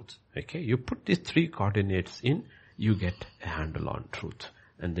truth. Okay, you put these three coordinates in, you get a handle on truth.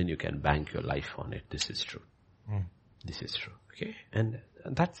 And then you can bank your life on it. This is true. This is true. Okay, and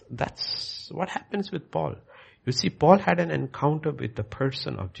that's what happens with Paul. You see, Paul had an encounter with the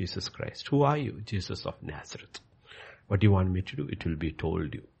person of Jesus Christ. Who are you? Jesus of Nazareth. What do you want me to do? It will be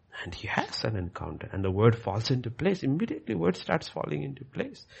told you. And he has an encounter and the word falls into place. Immediately word starts falling into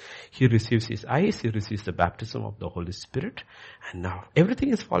place. He receives his eyes, he receives the baptism of the Holy Spirit, and now everything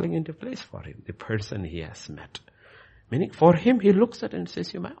is falling into place for him, the person he has met. Meaning for him, he looks at it and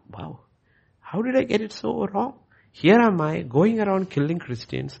says, wow, how did I get it so wrong? Here am I going around killing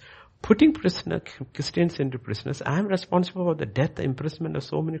Christians, putting Christians into prisoners. I am responsible for the death, the imprisonment of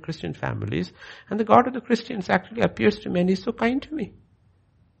so many Christian families, and the God of the Christians actually appears to me and he's so kind to me.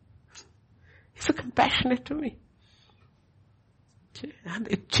 He's so compassionate to me. Okay. And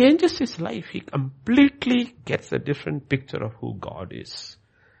it changes his life. He completely gets a different picture of who God is.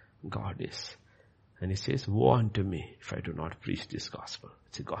 God is. And he says, woe unto me if I do not preach this gospel.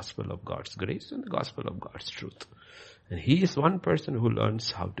 It's the gospel of God's grace and the gospel of God's truth. And he is one person who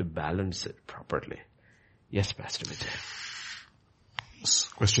learns how to balance it properly. Yes, Pastor Vijay.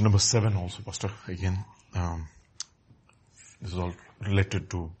 Question number 7 also, Pastor, again. This is all related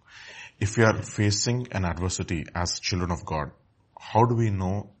to, if we are facing an adversity as children of God, how do we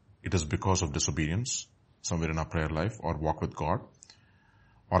know it is because of disobedience somewhere in our prayer life or walk with God,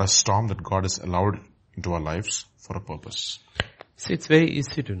 or a storm that God has allowed into our lives for a purpose? See, it's very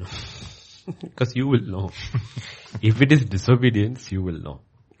easy to know because you will know. If it is disobedience, you will know.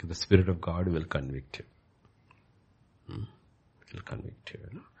 The Spirit of God will convict you. It will convict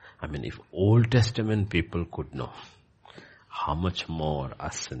you. I mean, if Old Testament people could know, how much more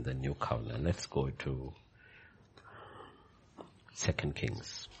us in the New Covenant. Let's go to 2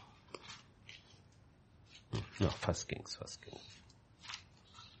 Kings. No, 1 Kings.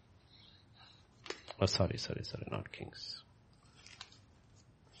 Oh, sorry, not Kings.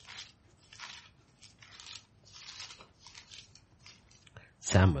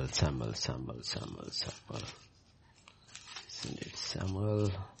 Samuel. Isn't it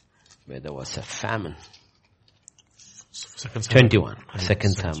Samuel? Where there was a famine. 21. 2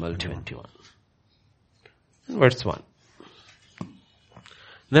 Samuel 21. Verse 1.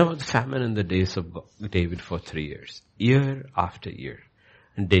 There was famine in the days of David for 3 years, year after year.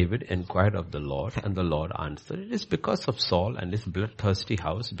 And David inquired of the Lord, and the Lord answered, it is because of Saul and his bloodthirsty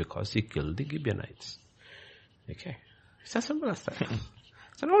house, because he killed the Gibeonites. Okay. It's as simple as that.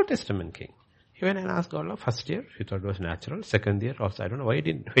 It's an Old Testament king. He went and asked God, first year, he thought it was natural. Second year, also, I don't know why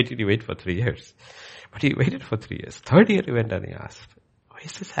did he wait for 3 years? But he waited for 3 years. Third year, he went and he asked, why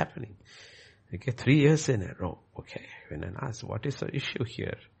is this happening? Okay, 3 years in a row. Okay, he went and asked, what is the issue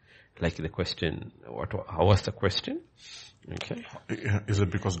here? Like the question, how was the question? Okay. Is it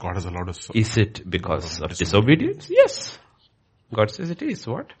because God has allowed us? Is it because of disobedience? Yes. God says it is.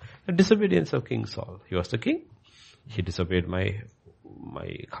 What? The disobedience of King Saul. He was the king. He disobeyed my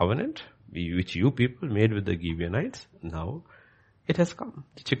covenant, which you people made with the Gibeonites. Now it has come.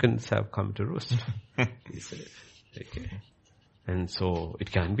 The chickens have come to roost. He said, okay. And so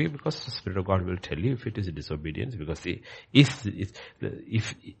it can be because the Spirit of God will tell you if it is disobedience, because if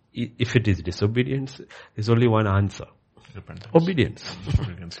it is disobedience, there's only one answer. Repentance. Obedience.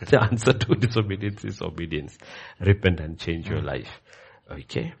 The answer to disobedience is obedience. Repent and change your life.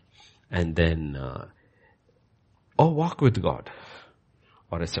 Okay. And then, or walk with God.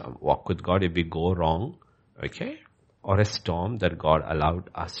 Or walk with God if we go wrong. Okay. Or a storm that God allowed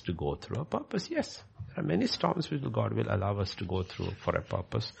us to go through a purpose. Yes. There are many storms which God will allow us to go through for a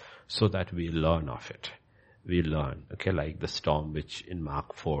purpose so that we learn of it. We learn. Okay. Like the storm which in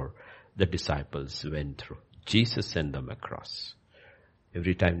Mark 4, the disciples went through. Jesus sent them across.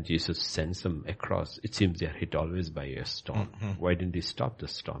 Every time Jesus sends them across, it seems they are hit always by a storm. Mm-hmm. Why didn't he stop the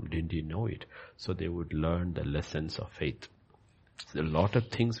storm? Didn't he know it? So they would learn the lessons of faith. There are a lot of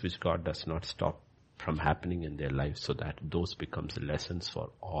things which God does not stop from happening in their lives so that those becomes lessons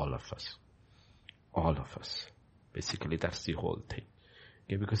for all of us. All of us. Basically, that's the whole thing.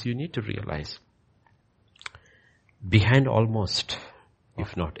 Okay, because you need to realize behind almost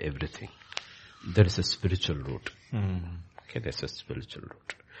if not everything. There is a spiritual root. Okay, there's a spiritual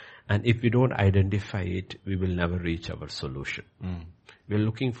root. And if we don't identify it, we will never reach our solution. We're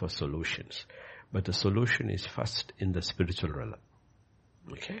looking for solutions. But the solution is first in the spiritual realm.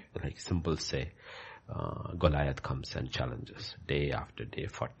 Okay, like simple say, Goliath comes and challenges day after day,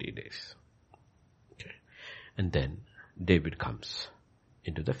 40 days. Okay, and then David comes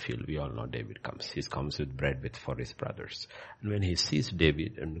into the field. We all know David comes. He comes with bread for his brothers. And when he sees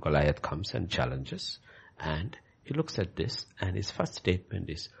David, and Goliath comes and challenges, and he looks at this, and his first statement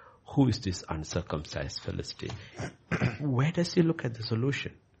is, who is this uncircumcised Philistine? Where does he look at the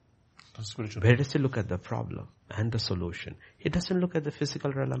solution? Where does he look at the problem and the solution? He doesn't look at the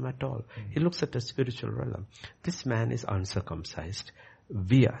physical realm at all. He looks at the spiritual realm. This man is uncircumcised.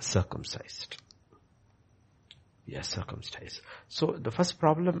 We are circumcised. We are circumcised. So the first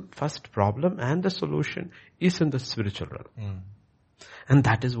problem and the solution is in the spiritual realm. And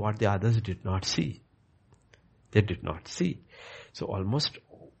that is what the others did not see. They did not see. So almost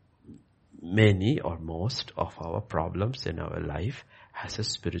many or most of our problems in our life has a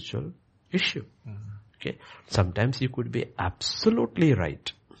spiritual issue. Okay. Sometimes you could be absolutely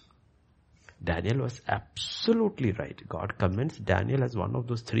right. Daniel was absolutely right. God commends Daniel as one of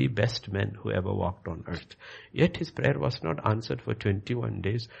those 3 best men who ever walked on earth. Yet his prayer was not answered for 21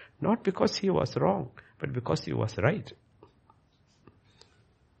 days, not because he was wrong, but because he was right.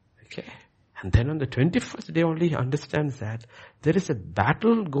 Okay. And then on the 21st day only he understands that there is a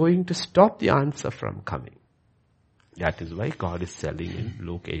battle going to stop the answer from coming. That is why God is telling in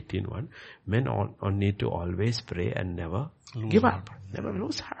Luke 18:1, men need to always pray and never give up, never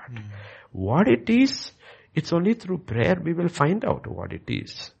lose heart. What it is, it's only through prayer we will find out what it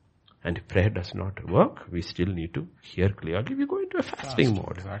is. And if prayer does not work, we still need to hear clearly. We go into a fasting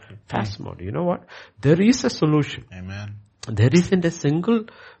mode. Exactly. Fast mode. You know what? There is a solution. Amen. There isn't a single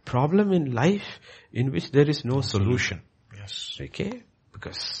problem in life in which there is no solution. Yes. Okay?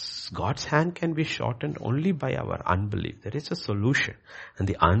 Because God's hand can be shortened only by our unbelief. There is a solution. And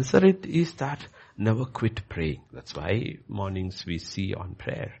the answer is that never quit praying. That's why mornings we see on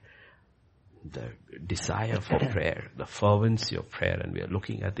prayer the desire for prayer, the fervency of prayer, and we are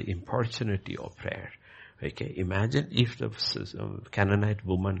looking at the importunity of prayer. Okay? Imagine if the Canaanite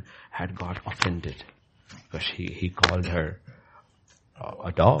woman had got offended because he called her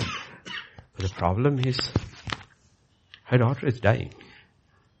a dog. But the problem is her daughter is dying.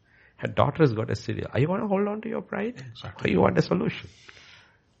 Her daughter has got a serious. Are you want to hold on to your pride? Exactly. Or you want a solution?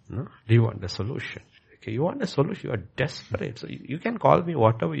 No? Do you want a solution? Okay, you want a solution. You are desperate. So you can call me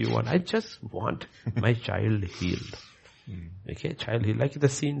whatever you want. I just want my child healed. Okay, child healed. Like the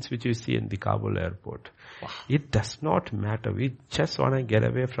scenes which you see in the Kabul airport. Wow. It does not matter. We just want to get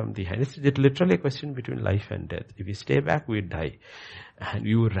away from the hand. It's literally a question between life and death. If we stay back, we die. And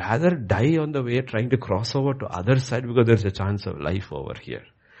you would rather die on the way trying to cross over to other side because there's a chance of life over here.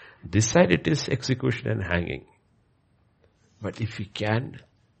 This side it is execution and hanging. But if we can,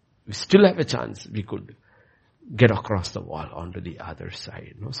 we still have a chance. We could get across the wall onto the other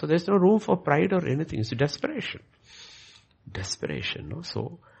side. No? So there's no room for pride or anything. It's desperation. Desperation. No?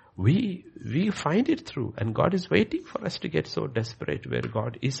 So we find it through. And God is waiting for us to get so desperate where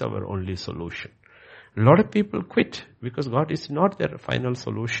God is our only solution. A lot of people quit because God is not their final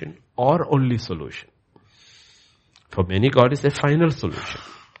solution or only solution. For many, God is a final solution.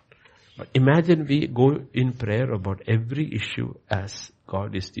 But imagine we go in prayer about every issue as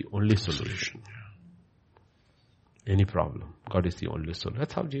God is the only solution. Any problem, God is the only solution.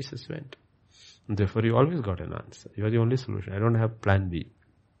 That's how Jesus went. And therefore, you always got an answer. You are the only solution. I don't have plan B.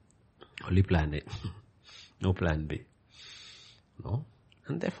 Only plan A. No plan B. No.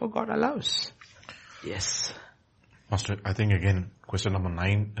 And therefore, God allows. Yes. Pastor, I think again, question number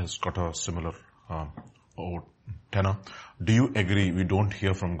 9 has got a similar tenor. Do you agree we don't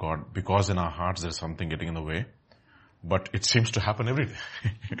hear from God because in our hearts there's something getting in the way? But it seems to happen every day.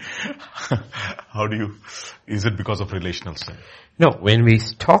 Is it because of relational sin? No, when we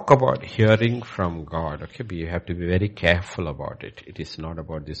talk about hearing from God, okay, you have to be very careful about it. It is not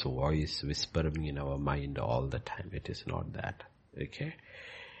about this voice whispering in our mind all the time. It is not that. Okay?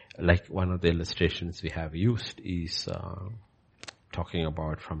 Like one of the illustrations we have used is talking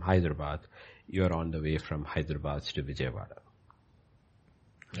about from Hyderabad. You are on the way from Hyderabad to Vijayawada.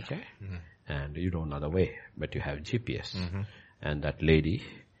 Okay? Mm-hmm. And you don't know the way, but you have GPS. Mm-hmm. And that lady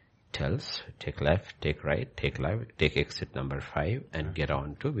tells, take left, take right, take exit number 5 and get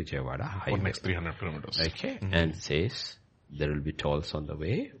on to Vijayawada highway. For next 300 kilometers. Okay? Mm-hmm. And says, there will be tolls on the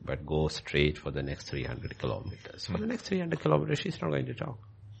way, but go straight for the next 300 kilometers. For the next 300 kilometers, she's not going to talk.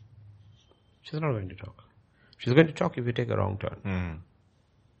 She's not going to talk. She's going to talk if you take a wrong turn.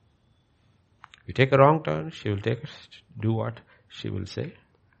 You take a wrong turn, she will do what? She will say,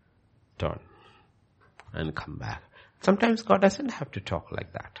 turn and come back. Sometimes God doesn't have to talk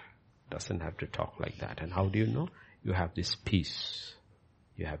like that. Doesn't have to talk like that. And how do you know? You have this peace.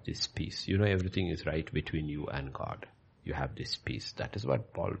 You have this peace. You know everything is right between you and God. You have this peace. That is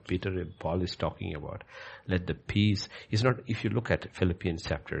what Paul is talking about. Let the peace, he's not, if you look at Philippians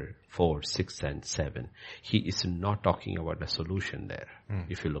chapter 4, 6 and 7, he is not talking about a solution there.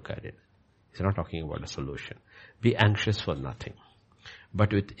 If you look at it. He's not talking about a solution. Be anxious for nothing.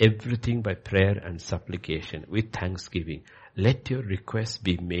 But with everything by prayer and supplication, with thanksgiving, let your requests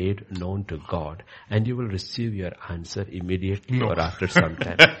be made known to God, and you will receive your answer immediately or after some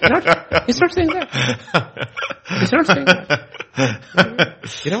time. He's not saying that. He's not saying that.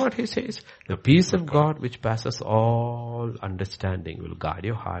 You know what he says? The peace of God which passes all understanding will guard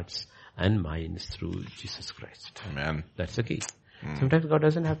your hearts and minds through Jesus Christ. Amen. That's the key. Sometimes God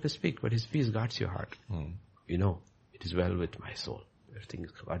doesn't have to speak, but His peace guards your heart. You know, it is well with my soul. Everything,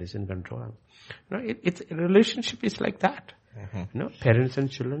 God is in control. You know, it's a relationship is like that. You know, parents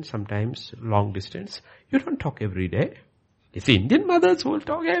and children, sometimes long distance, you don't talk every day. It's Indian mothers who will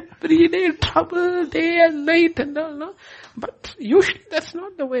talk every day, trouble, day and night and all, no? But usually that's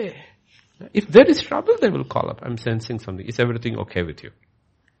not the way. If there is trouble, they will call up. I'm sensing something. Is everything okay with you?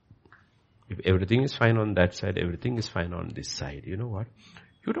 If everything is fine on that side, everything is fine on this side. You know what?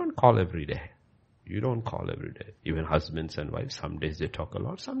 You don't call every day. You don't call every day. Even husbands and wives, some days they talk a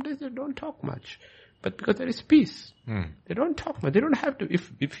lot, some days they don't talk much. But because there is peace, they don't talk much. They don't have to.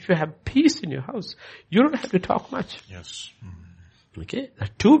 If you have peace in your house, you don't have to talk much. Yes. Okay? There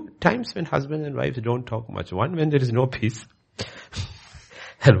are 2 times when husband and wives don't talk much. One when there is no peace.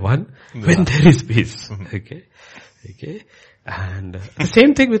 And one when there is peace. Okay? Okay? And the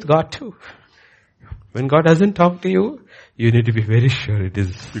same thing with God too. When God doesn't talk to you, you need to be very sure it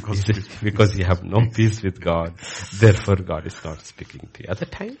is because you have no peace with God. Therefore God is not speaking to you. Other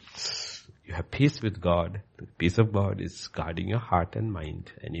times, you have peace with God. The peace of God is guarding your heart and mind,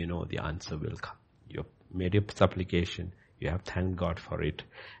 and you know the answer will come. You have made your supplication. You have thanked God for it.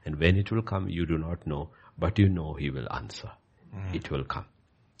 And when it will come, you do not know, but you know He will answer. It will come.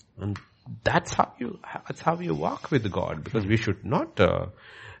 And that's how you walk with God, because we should not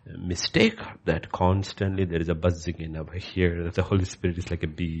mistake that constantly there is a buzzing in our ear, that the Holy Spirit is like a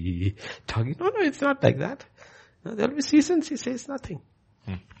bee talking. No, it's not like that. No, there will be seasons He says nothing.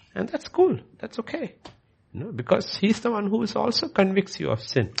 And that's cool. That's okay. Because He's the one who is also convicts you of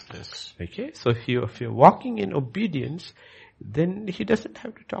sin. Yes. Okay? So if you're walking in obedience, then He doesn't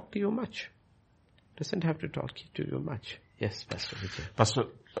have to talk to you much. Doesn't have to talk to you much. Yes, Pastor Vijay. Pastor,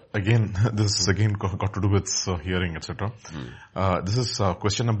 again, this is again got to do with hearing, etc. This is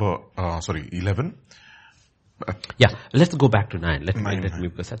question number, 11. Yeah, let's go back to 9. Let me,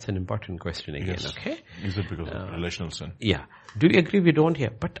 because that's an important question again, Yes. okay? Is it because of relational sin? Yeah. Do you agree we don't hear?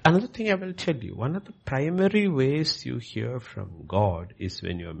 But another thing I will tell you, one of the primary ways you hear from God is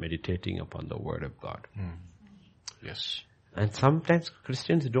when you are meditating upon the Word of God. Yes. And sometimes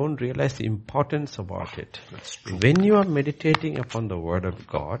Christians don't realize the importance about it. That's true. When you are meditating upon the Word of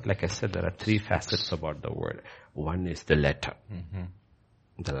God, like I said, there are 3 facets about the Word. One is the letter.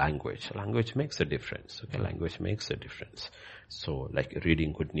 The language. Language makes a difference. Okay, language makes a difference. So, like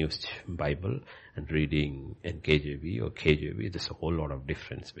reading Good News Bible and reading NKJV or KJV, there's a whole lot of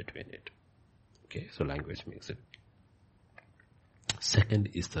difference between it. Okay, so language makes it.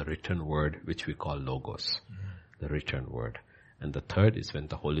 Second is the written word, which we call logos. The written word. And the third is when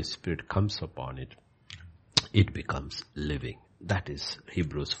the Holy Spirit comes upon it, it becomes living. That is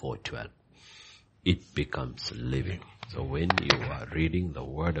Hebrews 4:12. It becomes living. So when you are reading the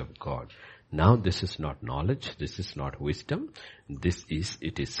Word of God, now this is not knowledge, this is not wisdom,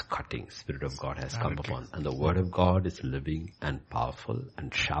 it is cutting. Spirit of God has come upon. And the Word of God is living and powerful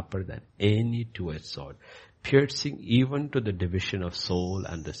and sharper than any two-edged sword, piercing even to the division of soul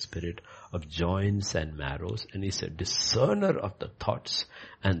and the spirit, of joints and marrows, and is a discerner of the thoughts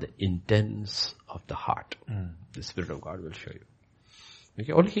and the intents of the heart. The Spirit of God will show you.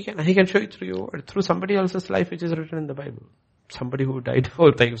 Okay, only He can show it through you or through somebody else's life which is written in the Bible. Somebody who died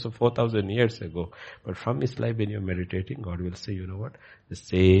 4,000 years ago. But from his life, when you're meditating, God will say, you know what? The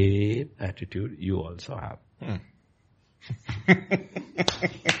same attitude you also have.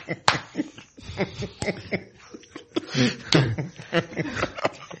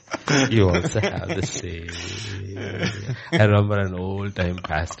 You also have the same. I remember an old time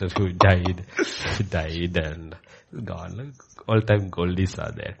pastor who died and gone. All time goldies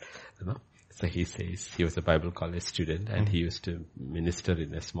are there, you know. So he says he was a Bible college student and he used to minister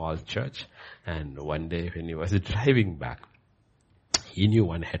in a small church. And one day when he was driving back, he knew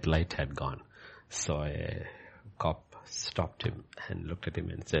one headlight had gone. So a cop stopped him and looked at him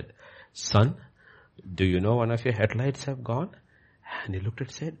and said, "Son, do you know one of your headlights have gone?" And he looked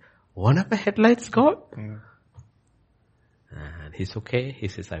and said, "One of my headlights gone?" And he's okay. He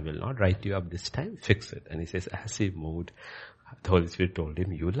says, "I will not write you up this time. Fix it." And he says, as he moved, the Holy Spirit told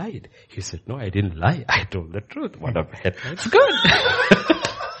him, "You lied." He said, "No, I didn't lie. I told the truth. One of my headlights gone."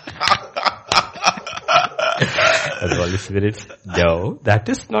 And the Holy Spirit said, "No, that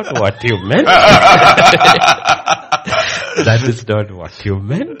is not what you meant." That is not what you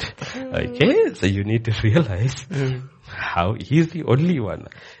meant. Okay, so you need to realize how he's the only one.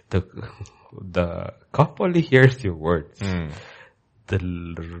 The cop only hears your words. The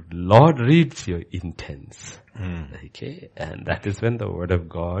Lord reads your intents. Okay, and that is when the Word of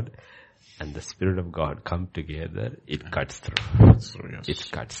God and the Spirit of God come together, it cuts through. It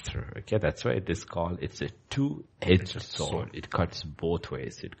cuts through. Okay, that's why it is called, it's a two-edged sword. It cuts both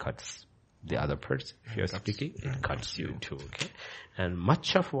ways. It cuts the other person. If you're speaking, it cuts you too. Okay, and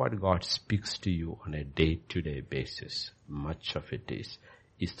much of what God speaks to you on a day-to-day basis, much of it is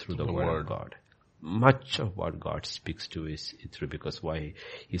through the Word of God. Much of what God speaks to is through, because why?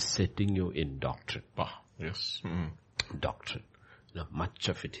 He's setting you in doctrine. Yes. Doctrine. Now, much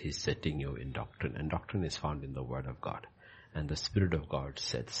of it He's setting you in doctrine, and doctrine is found in the Word of God. And the Spirit of God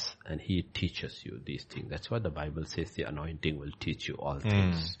sets, and He teaches you these things. That's why the Bible says the anointing will teach you all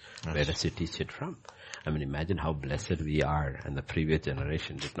things. Yes. Where does it teach it from? I mean, imagine how blessed we are, and the previous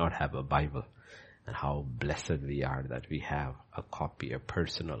generation did not have a Bible. And how blessed we are that we have a copy, a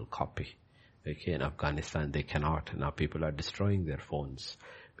personal copy. Okay, in Afghanistan they cannot. Now people are destroying their phones,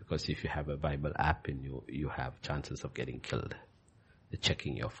 because if you have a Bible app in you, you have chances of getting killed. They're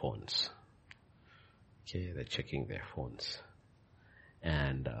checking your phones. Okay, they're checking their phones.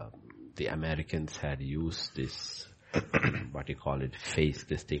 And the Americans had used this, what you call it, face,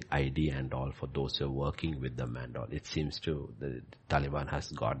 this thing, ID and all, for those who are working with them and all. It seems to, the Taliban has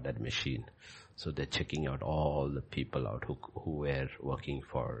got that machine. So they're checking out all the people out who were working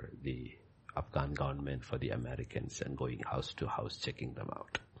for the Afghan government, for the Americans, and going house to house checking them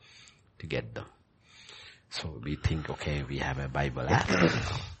out to get them. So we think, okay, we have a Bible app,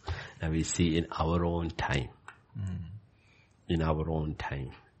 and we see in our own time, in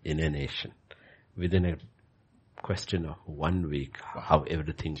a nation, within a question of 1 week, how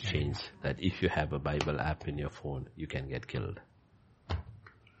everything changed. That if you have a Bible app in your phone, you can get killed.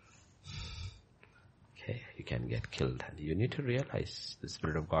 Okay, you can get killed. And you need to realize the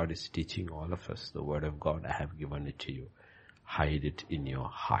Spirit of God is teaching all of us. The Word of God, I have given it to you. Hide it in your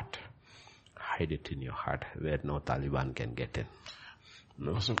heart. Hide it in your heart where no Taliban can get in.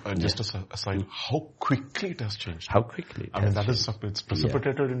 No? So, just as a aside, how quickly it has changed. How quickly it has changed. It's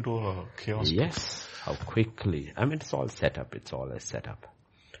precipitated into a chaos. Yes, how quickly. I mean, it's all set up. It's all a setup.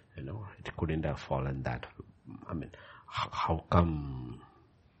 You know, it couldn't have fallen that. I mean, how come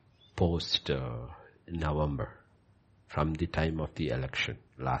post November, from the time of the election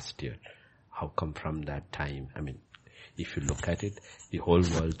last year, how come from that time, I mean, if you look at it, the whole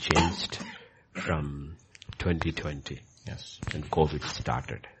world changed from 2020. Yes. And COVID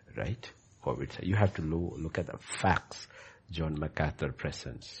started, right? You have to look at the facts. John MacArthur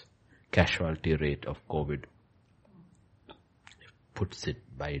presents casualty rate of COVID. He puts it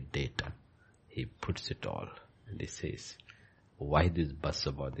by data. He puts it all. And he says, why this buzz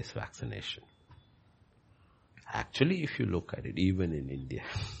about this vaccination? Actually, if you look at it, even in India,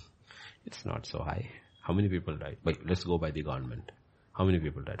 it's not so high. How many people died? Wait, let's go by the government. How many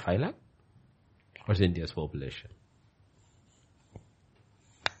people died? 5 lakh? What's India's population?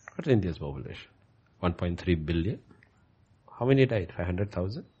 What's India's population? 1.3 billion. How many died?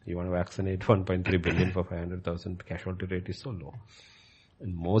 500,000? You want to vaccinate 1.3 billion for 500,000? Casualty rate is so low.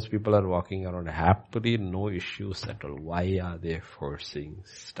 And most people are walking around happily, no issues at all. Why are they forcing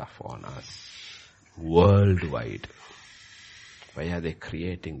stuff on us? Worldwide. Why are they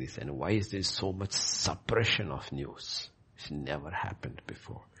creating this? And why is there so much suppression of news? It's never happened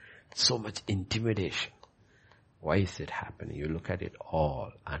before. So much intimidation. Why is it happening? You look at it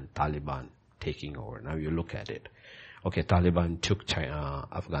all, and Taliban taking over. Now you look at it. Okay, Taliban took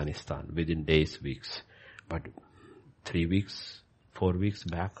Afghanistan within days, weeks. But 3 weeks, 4 weeks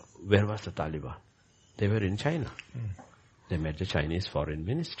back, where was the Taliban? They were in China. They met the Chinese foreign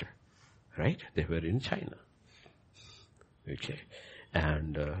minister. Right? They were in China. Okay.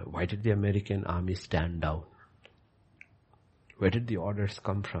 And why did the American army stand down? Where did the orders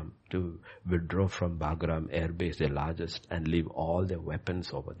come from to withdraw from Bagram Air Base, the largest, and leave all their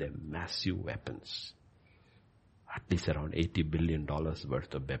weapons over there, massive weapons? At least around $80 billion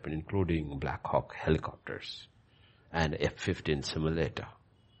worth of weapons, including Black Hawk helicopters and F-15 simulator.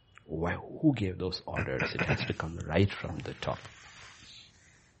 Who gave those orders? It has to come right from the top.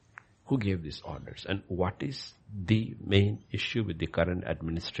 Who gave these orders? And what is the main issue with the current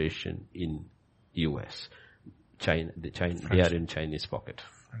administration in US? China, they are in Chinese pocket.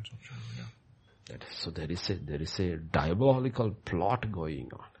 So there is a diabolical plot going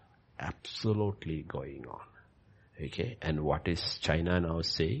on. Absolutely going on. Okay. And what is China now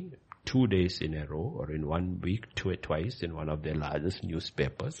saying? 2 days in a row or in 1 week, twice in one of their largest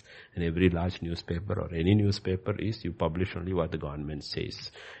newspapers. And every large newspaper or any newspaper is you publish only what the government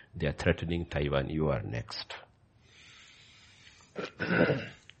says. They are threatening Taiwan. You are next.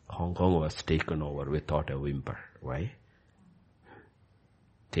 Hong Kong was taken over without a whimper. Why?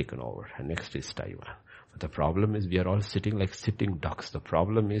 Taken over. And next is Taiwan. But the problem is we are all sitting like sitting ducks. The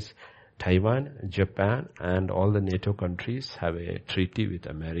problem is Taiwan, Japan, and all the NATO countries have a treaty with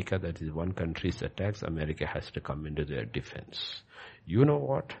America that is one country's attacks, America has to come into their defense. You know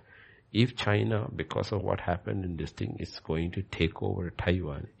what? If China, because of what happened in this thing, is going to take over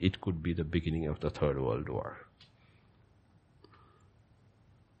Taiwan, it could be the beginning of the Third World War.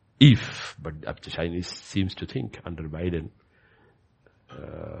 But the Chinese seems to think under Biden,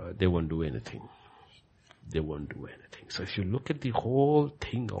 they won't do anything. They won't do anything. So if you look at the whole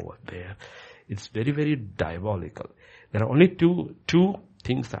thing over there, it's very, very diabolical. There are only two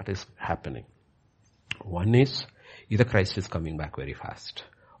things that is happening. One is either Christ is coming back very fast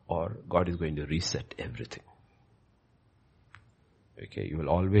or God is going to reset everything. Okay, you will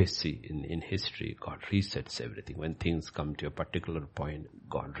always see in history, God resets everything. When things come to a particular point,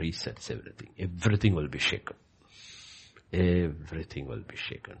 God resets everything. Everything will be shaken. Everything will be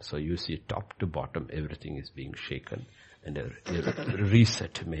shaken. So you see top to bottom, everything is being shaken and a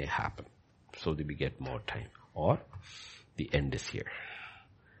reset may happen. So that we get more time. Or the end is here.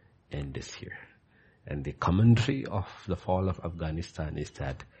 End is here. And the commentary of the fall of Afghanistan is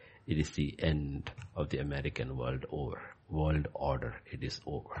that it is the end of the American world order. It is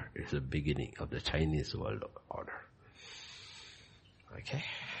over. It is the beginning of the Chinese world order. Okay?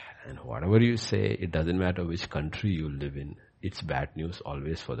 And whatever you say, it doesn't matter which country you live in, it's bad news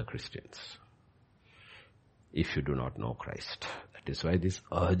always for the Christians. If you do not know Christ. That is why this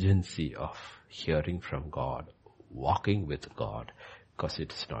urgency of hearing from God, walking with God, because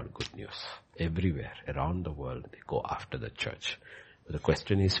it is not good news. Everywhere, around the world, they go after the church. But the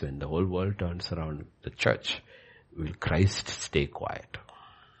question is, when the whole world turns around the church, will Christ stay quiet?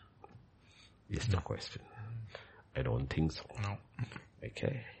 Is the question. I don't think so. No.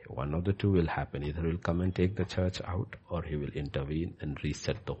 Okay, one of the two will happen. Either he'll come and take the church out or he will intervene and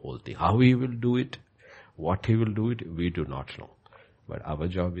reset the whole thing. How he will do it, what he will do it, we do not know. But our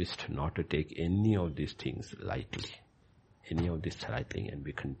job is not to take any of these things lightly. Any of this lightly, and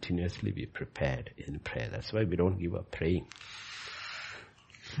we continuously be prepared in prayer. That's why we don't give up praying.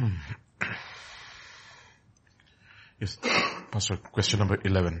 Yes, Pastor, question number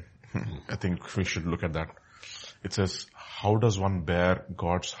 11. I think we should look at that. It says, how does one bear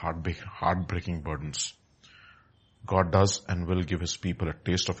God's heartbreaking burdens? God does and will give his people a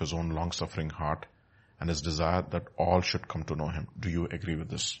taste of his own long-suffering heart and his desire that all should come to know him. Do you agree with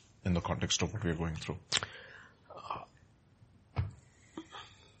this in the context of what we are going through?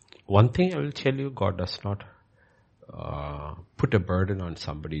 One thing I will tell you, God does not put a burden on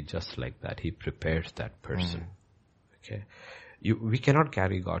somebody just like that. He prepares that person. Okay, we cannot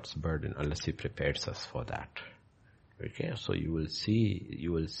carry God's burden unless he prepares us for that. Okay, so you will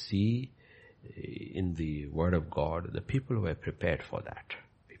see in the Word of God, the people were prepared for that.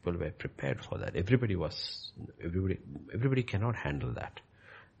 People were prepared for that. Everybody cannot handle that.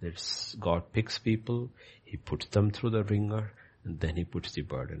 God picks people, he puts them through the ringer, and then he puts the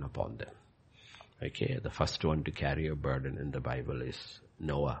burden upon them. Okay, the first one to carry a burden in the Bible is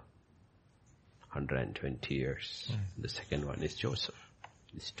Noah, 120 years. The second one is Joseph.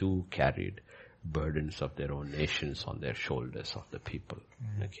 These two carried burdens of their own nations on their shoulders of the people.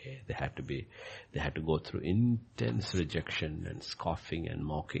 Okay, they had to go through intense rejection and scoffing and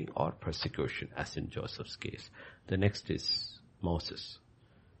mocking or persecution, as in Joseph's case. The next is Moses.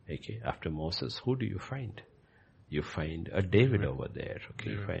 Okay, after Moses, who do you find? You find a David over there. Okay,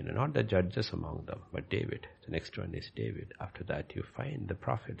 you find not the judges among them, but David. The next one is David. After that, you find the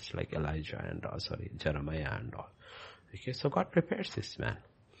prophets like Elijah and Jeremiah and all. Okay, so God prepares this man.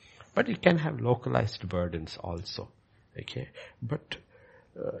 But it can have localized burdens also. Okay, but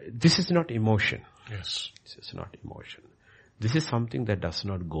this is not emotion. Yes. This is not emotion. This is something that does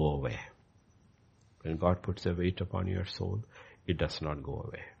not go away. When God puts a weight upon your soul, it does not go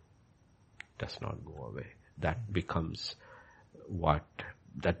away. It does not go away. That becomes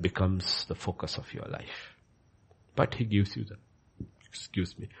the focus of your life. But he gives you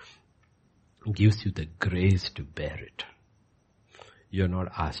gives you the grace to bear it. You're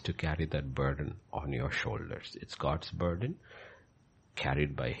not asked to carry that burden on your shoulders. It's God's burden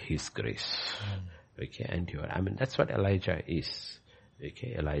carried by His grace. Okay, and that's what Elijah is.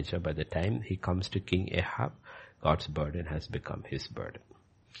 Okay, Elijah, by the time he comes to King Ahab, God's burden has become his burden.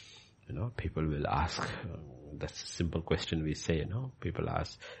 People will ask, that's a simple question we say, people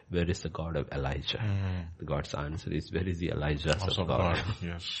ask, where is the God of Elijah? God's answer is, where is the Elijahs of God?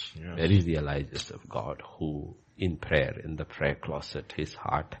 Yes. Where is the Elijahs of God who in prayer, in the prayer closet, his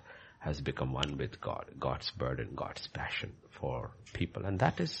heart has become one with God, God's burden, God's passion for people. And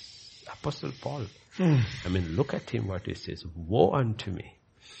that is Apostle Paul. Look at him, what he says, woe unto me.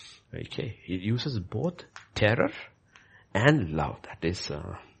 Okay, he uses both terror and love. That is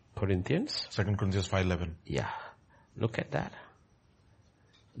Corinthians. 2 Corinthians 5:11. Yeah. Look at that.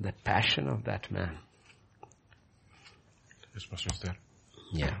 The passion of that man. This passion is there.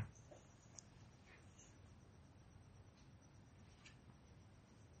 Yeah.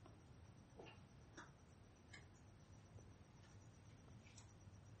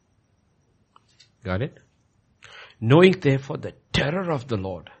 Got it? Knowing therefore the terror of the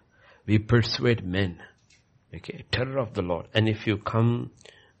Lord, we persuade men. Okay, terror of the Lord. And if you come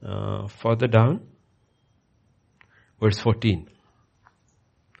further down, verse 14.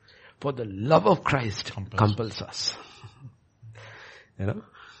 For the love of Christ compels us.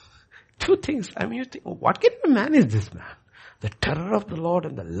 Two things. You think, what kind of a man is this man? The terror of the Lord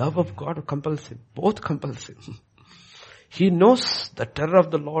and the love of God compels him. Both compels him. He knows the terror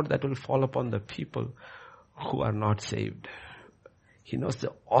of the Lord that will fall upon the people who are not saved. He knows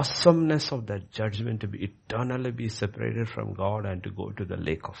the awesomeness of that judgment to be eternally be separated from God and to go to the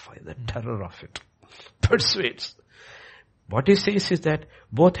lake of fire. The terror of it persuades. What he says is that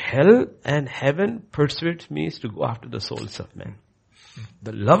both hell and heaven persuades me to go after the souls of men.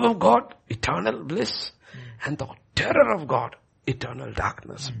 The love of God, eternal bliss, and the terror of God, eternal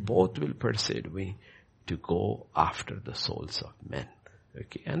darkness, both will persuade me to go after the souls of men.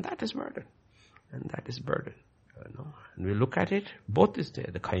 Okay, and that is burden. And that is burden. And we look at it, both is there,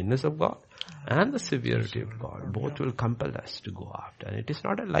 the kindness of God and the severity of God. Both will compel us to go after. And it is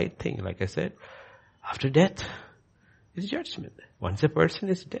not a light thing. Like I said, after death is judgment. Once a person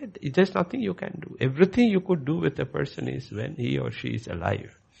is dead, there's nothing you can do. Everything you could do with a person is when he or she is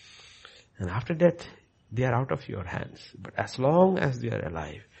alive. And after death, they are out of your hands. But as long as they are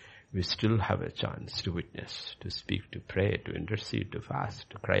alive, we still have a chance to witness, to speak, to pray, to intercede, to fast,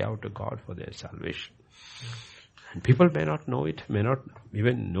 to cry out to God for their salvation. And people may not know it, may not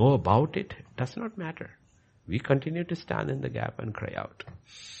even know about it. It does not matter. We continue to stand in the gap and cry out.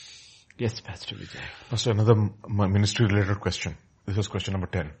 Yes, Pastor Vijay. Pastor, another ministry-related question. This is question number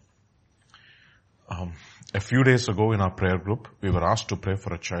 10. A few days ago in our prayer group, we were asked to pray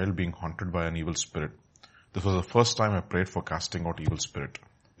for a child being haunted by an evil spirit. This was the first time I prayed for casting out evil spirit.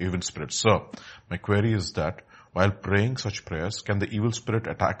 Sir, my query is that while praying such prayers, can the evil spirit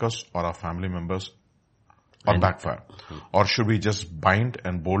attack us or our family members or backfire? Or should we just bind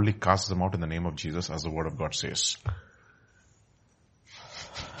and boldly cast them out in the name of Jesus as the word of God says?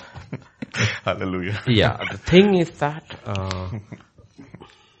 Hallelujah. Yeah, the thing is that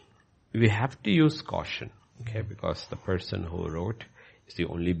we have to use caution, okay, because the person who wrote is the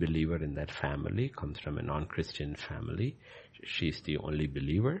only believer in that family, comes from a non-Christian family. She's the only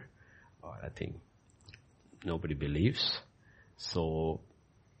believer, or I think nobody believes. So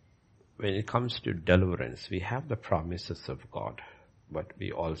when it comes to deliverance, we have the promises of God, but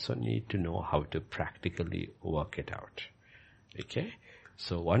we also need to know how to practically work it out. Okay?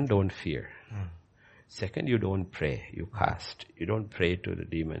 So one, don't fear. Second, you don't pray, you cast. You don't pray to the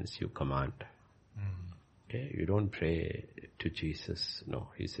demons, you command. Okay? You don't pray to Jesus. No,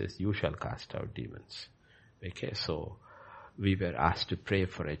 he says, you shall cast out demons. Okay? So we were asked to pray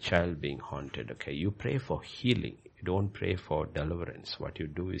for a child being haunted. Okay? You pray for healing. You don't pray for deliverance. What you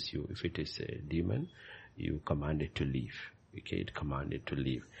do is if it is a demon, you command it to leave. Okay? You command it to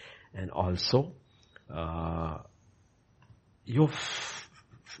leave. And also,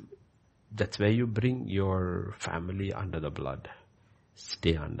 that's where you bring your family under the blood.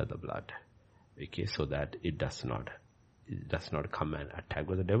 Stay under the blood. Okay, so that it does not come and attack.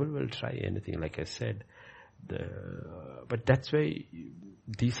 But the devil will try anything, like I said. But that's why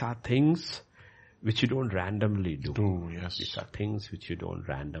these are things which you don't randomly do. Yes. These are things which you don't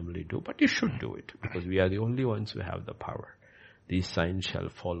randomly do, but you should do it because we are the only ones who have the power. These signs shall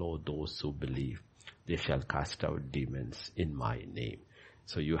follow those who believe. They shall cast out demons in my name.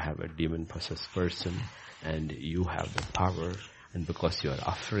 So you have a demon-possessed person and you have the power, and because you are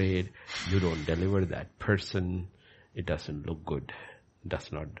afraid, you don't deliver that person. It doesn't look good. It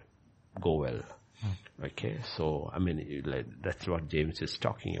does not go well. Okay, so, that's what James is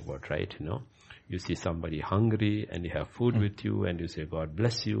talking about, right? You see somebody hungry and you have food with you and you say, God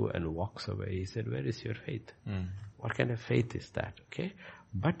bless you, and walks away. He said, where is your faith? What kind of faith is that? Okay.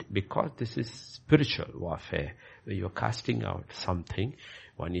 But because this is spiritual warfare, where you're casting out something,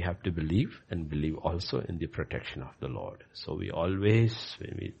 one, you have to believe, and believe also in the protection of the Lord. So we always,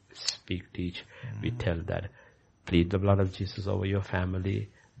 when we speak, teach, we tell that, plead the blood of Jesus over your family,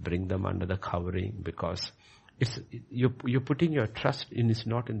 bring them under the covering, because you're putting your trust in, is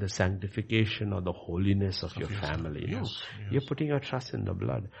not in the sanctification or the holiness of your family. No. Yes. You're putting your trust in the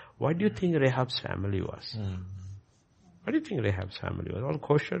blood. What do you think Rahab's family was? What do you think Rahab's family was? All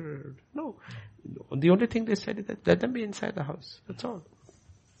kosher? No. The only thing they said is that let them be inside the house. That's all.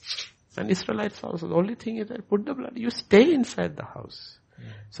 And Israelites also, the only thing is that put the blood, you stay inside the house.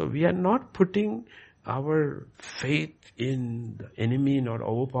 So we are not putting our faith in the enemy not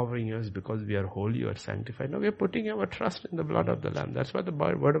overpowering us because we are holy or sanctified. No, we are putting our trust in the blood of the Lamb. That's what the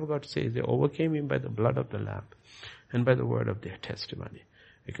word of God says. They overcame him by the blood of the Lamb and by the word of their testimony.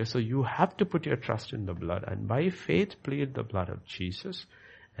 Okay, so you have to put your trust in the blood, and by faith plead the blood of Jesus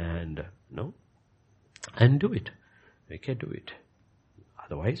and do it. Okay, do it.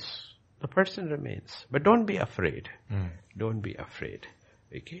 Otherwise, the person remains. But don't be afraid. Don't be afraid.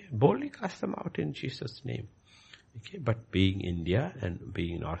 Okay, boldly cast them out in Jesus' name. Okay, but being India and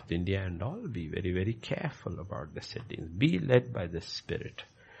being North India and all, be very, very careful about the settings. Be led by the Spirit.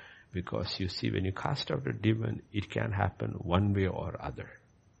 Because you see, when you cast out a demon, it can happen one way or other.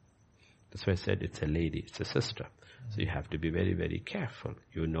 That's why I said it's a lady, it's a sister. So you have to be very, very careful.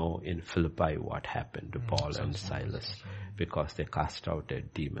 You know in Philippi what happened to Paul and Silas. Because they cast out a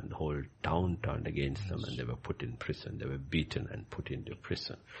demon, the whole town turned against them and they were put in prison. They were beaten and put into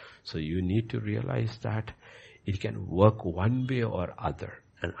prison. So you need to realize that it can work one way or other.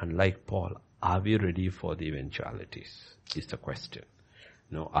 And unlike Paul, are we ready for the eventualities? Is the question.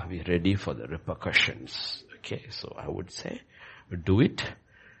 No, are we ready for the repercussions? Okay, so I would say, do it.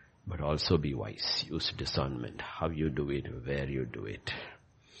 But also be wise. Use discernment. How you do it, where you do it.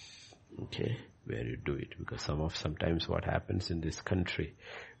 Okay, where you do it. Because sometimes what happens in this country,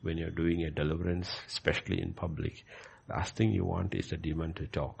 when you're doing a deliverance, especially in public, last thing you want is the demon to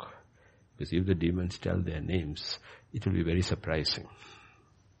talk. Because if the demons tell their names, it will be very surprising.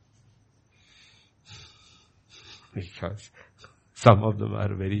 Because some of them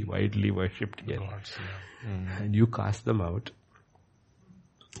are very widely worshipped here. And you cast them out,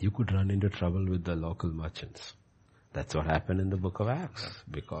 you could run into trouble with the local merchants. That's what happened in the book of Acts.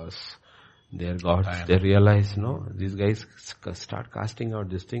 Because their gods, they realize, no, these guys start casting out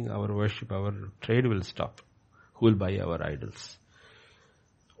this thing, our worship, our trade will stop. Who will buy our idols?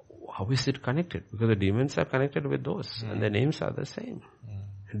 How is it connected? Because the demons are connected with those, and their names are the same.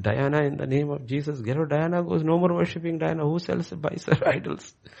 Diana, in the name of Jesus, Diana goes, no more worshipping Diana. Who buys her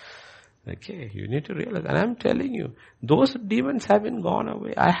idols? Okay, you need to realize, and I'm telling you, those demons haven't gone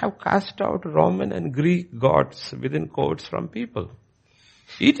away. I have cast out Roman and Greek gods within quotes from people.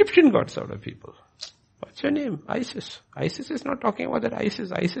 Egyptian gods out of people. What's your name? Isis. Isis is not talking about that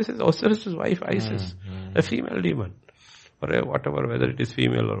Isis. Isis is Osiris' wife, Isis. A female demon. Or whatever, whether it is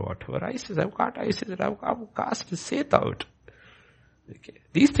female or whatever. Isis, I've got Isis, I've cast Seth out. Okay.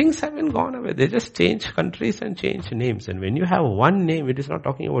 These things haven't gone away. They just change countries and change names. And when you have one name, it is not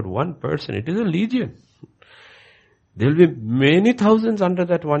talking about one person. It is a legion. There will be many thousands under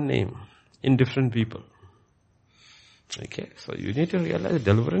that one name in different people. Okay. So you need to realize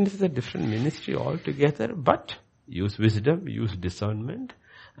deliverance is a different ministry altogether. But use wisdom, use discernment,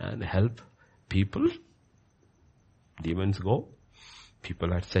 and help people. Demons go.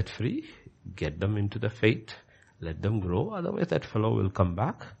 People are set free. Get them into the faith. Let them grow, otherwise that fellow will come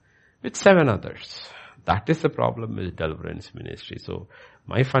back with 7 others. That is the problem with deliverance ministry. So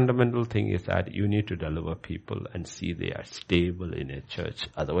my fundamental thing is that you need to deliver people and see they are stable in a church.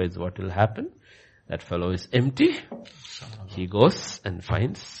 Otherwise what will happen? That fellow is empty. He goes and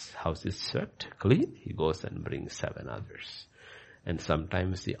finds house is swept, clean. He goes and brings 7 others. And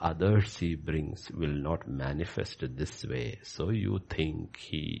sometimes the others he brings will not manifest this way. So you think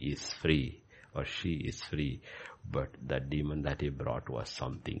he is free or she is free. But that demon that he brought was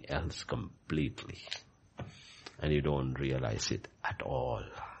something else completely. And you don't realize it at all.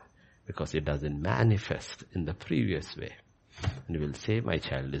 Because it doesn't manifest in the previous way. And you will say, my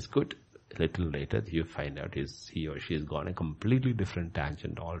child is good. A little later, you find out he or she has gone a completely different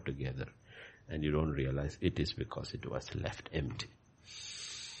tangent altogether. And you don't realize it is because it was left empty.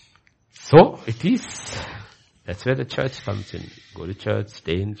 So, it is. That's where the church comes in. Go to church,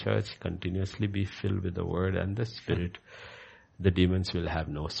 stay in church, continuously be filled with the Word and the Spirit. the demons will have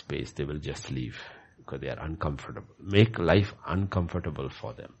no space. They will just leave because they are uncomfortable. Make life uncomfortable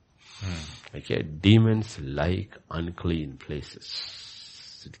for them. Okay, demons like unclean places.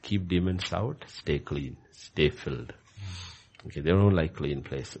 So to keep demons out, stay clean, stay filled. Okay, they don't like clean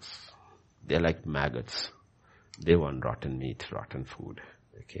places. They're like maggots. They want rotten meat, rotten food.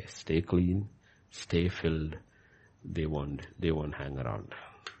 Okay, stay clean, stay filled. They won't hang around.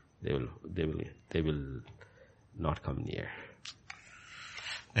 They will not come near.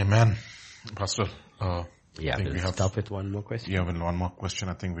 Amen. Pastor, We'll stop with one more question. Yeah, one more question.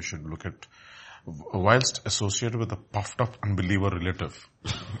 I think we should look at, whilst associated with a puffed up unbeliever relative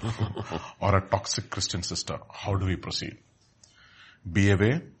or a toxic Christian sister, how do we proceed? Be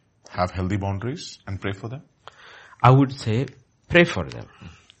away, have healthy boundaries, and pray for them? I would say pray for them.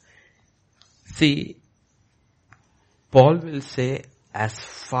 See, Paul will say as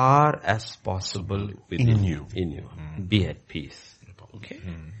far as possible within you. Be at peace. Okay?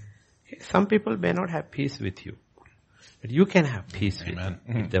 Some people may not have peace with you, but you can have peace with them.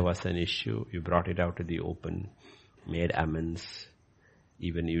 If there was an issue, you brought it out to the open, made amends,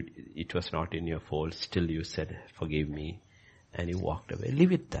 even it was not in your fault, still you said, forgive me, and you walked away.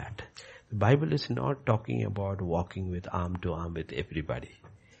 Leave it that. The Bible is not talking about walking with arm to arm with everybody.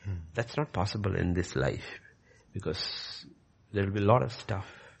 That's not possible in this life, because there will be a lot of stuff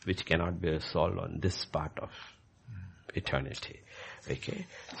which cannot be resolved on this part of eternity. Okay?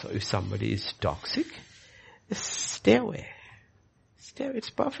 So if somebody is toxic, stay away. Stay away.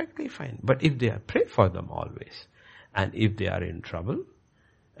 It's perfectly fine. But if they are, pray for them always. And if they are in trouble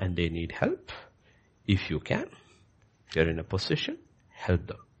and they need help, if you can, if you're in a position, help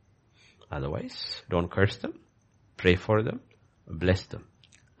them. Otherwise, don't curse them. Pray for them. Bless them.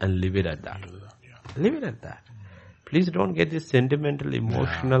 And leave it at that. Leave it at that. Please don't get this sentimental,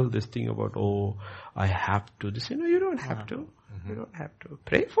 emotional, this thing about, oh, I have to. This, you don't have to. You don't have to.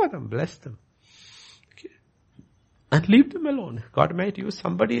 Pray for them. Bless them. Okay. And leave them alone. God might use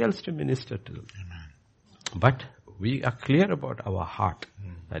somebody else to minister to them. Amen. But we are clear about our heart.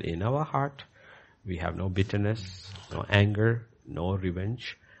 That in our heart, we have no bitterness, no anger, no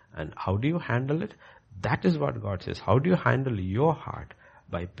revenge. And how do you handle it? That is what God says. How do you handle your heart?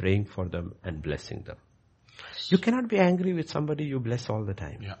 By praying for them and blessing them. You cannot be angry with somebody you bless all the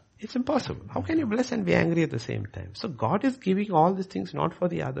time. Yeah. It's impossible. How can you bless and be angry at the same time? So God is giving all these things not for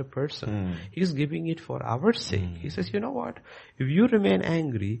the other person. He's giving it for our sake. He says, you know what? If you remain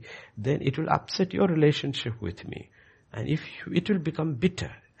angry, then it will upset your relationship with me. And it will become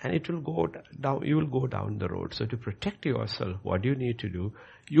bitter. And it will go down, you will go down the road. So to protect yourself, what do you need to do?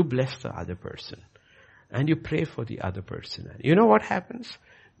 You bless the other person. And you pray for the other person. And you know what happens?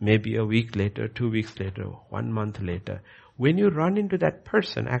 Maybe a week later, 2 weeks later, 1 month later, when you run into that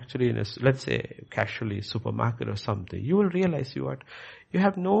person actually in a, let's say, casually supermarket or something, you will realize you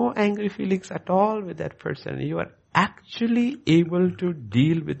have no angry feelings at all with that person. You are actually able to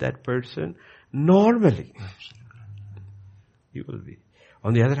deal with that person normally. You will be.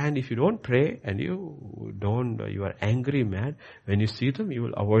 On the other hand, if you don't pray and you are angry, mad, when you see them, you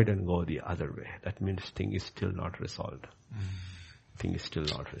will avoid and go the other way. That means thing is still not resolved. Thing is still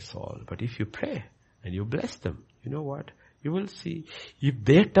not resolved. But if you pray and you bless them, you know what? You will see. If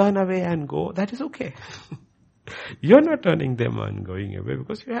they turn away and go, that is okay. You're not turning them and going away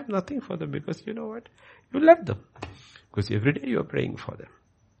because you have nothing for them, because you know what? You love them. Because every day you are praying for them.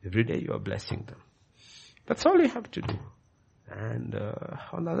 Every day you are blessing them. That's all you have to do. And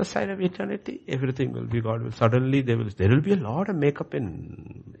on the other side of eternity, everything will be God will. Suddenly there will be a lot of makeup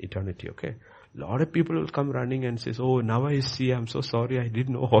in eternity, okay? A lot of people will come running and says, oh, now I see, I'm so sorry, I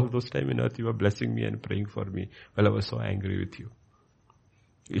didn't know all those time in earth you were blessing me and praying for me while I was so angry with you.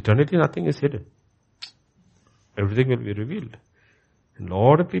 Eternity, nothing is hidden. Everything will be revealed. And a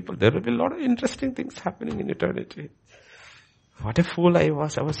lot of people, there will be a lot of interesting things happening in eternity. What a fool I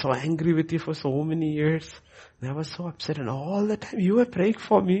was so angry with you for so many years. And I was so upset, and all the time you were praying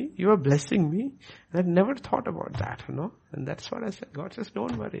for me, you were blessing me. And I never thought about that, And that's what I said. God says,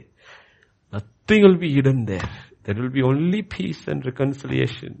 don't worry. Nothing will be hidden there. There will be only peace and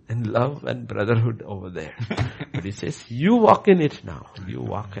reconciliation and love and brotherhood over there. But he says, you walk in it now. You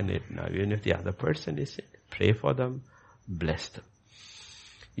walk in it now. Even if the other person is in, pray for them, bless them.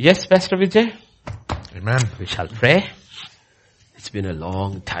 Yes, Pastor Vijay? Amen. We shall pray. It's been a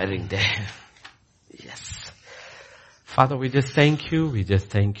long, tiring day. Yes. Father, we just thank you. We just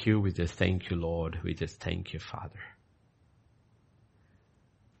thank you. We just thank you, Lord. We just thank you, Father.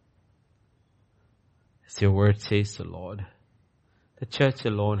 As your word says, the Lord, the church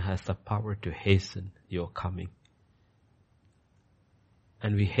alone has the power to hasten your coming.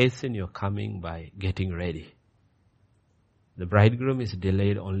 And we hasten your coming by getting ready. The bridegroom is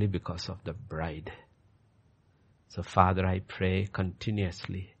delayed only because of the bride. So Father, I pray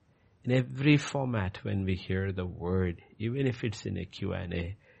continuously in every format when we hear the word, even if it's in a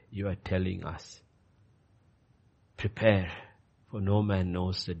Q&A, you are telling us, prepare, for no man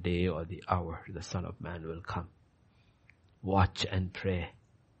knows the day or the hour the Son of Man will come. Watch and pray.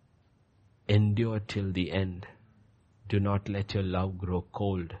 Endure till the end. Do not let your love grow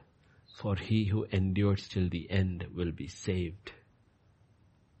cold, for he who endures till the end will be saved.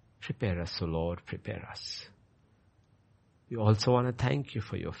 Prepare us, O Lord, prepare us. We also want to thank you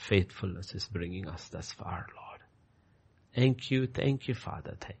for your faithfulness is bringing us thus far, Lord. Thank you,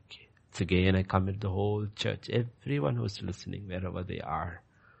 Father, thank you. Once again, I commit the whole church, everyone who's listening, wherever they are.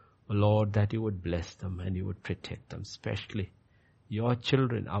 O Lord, that you would bless them and you would protect them, especially your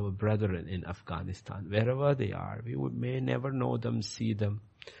children, our brethren in Afghanistan, wherever they are. We may never know them, see them,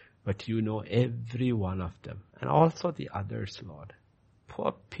 but you know every one of them. And also the others, Lord.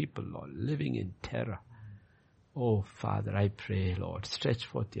 Poor people, Lord, living in terror. Oh, Father, I pray, Lord, stretch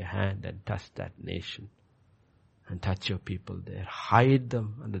forth your hand and touch that nation. And touch your people there. Hide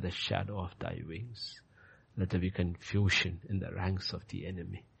them under the shadow of thy wings. Let there be confusion in the ranks of the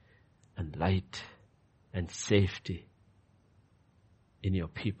enemy. And light and safety in your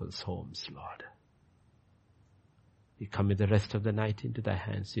people's homes, Lord. We commit the rest of the night into thy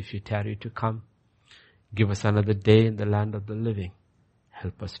hands. If you tarry to come, give us another day in the land of the living.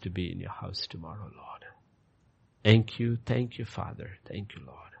 Help us to be in your house tomorrow, Lord. Thank you, Father. Thank you,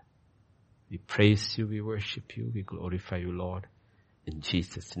 Lord. We praise you, we worship you, we glorify you, Lord. In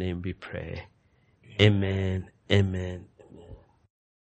Jesus' name we pray. Amen, amen,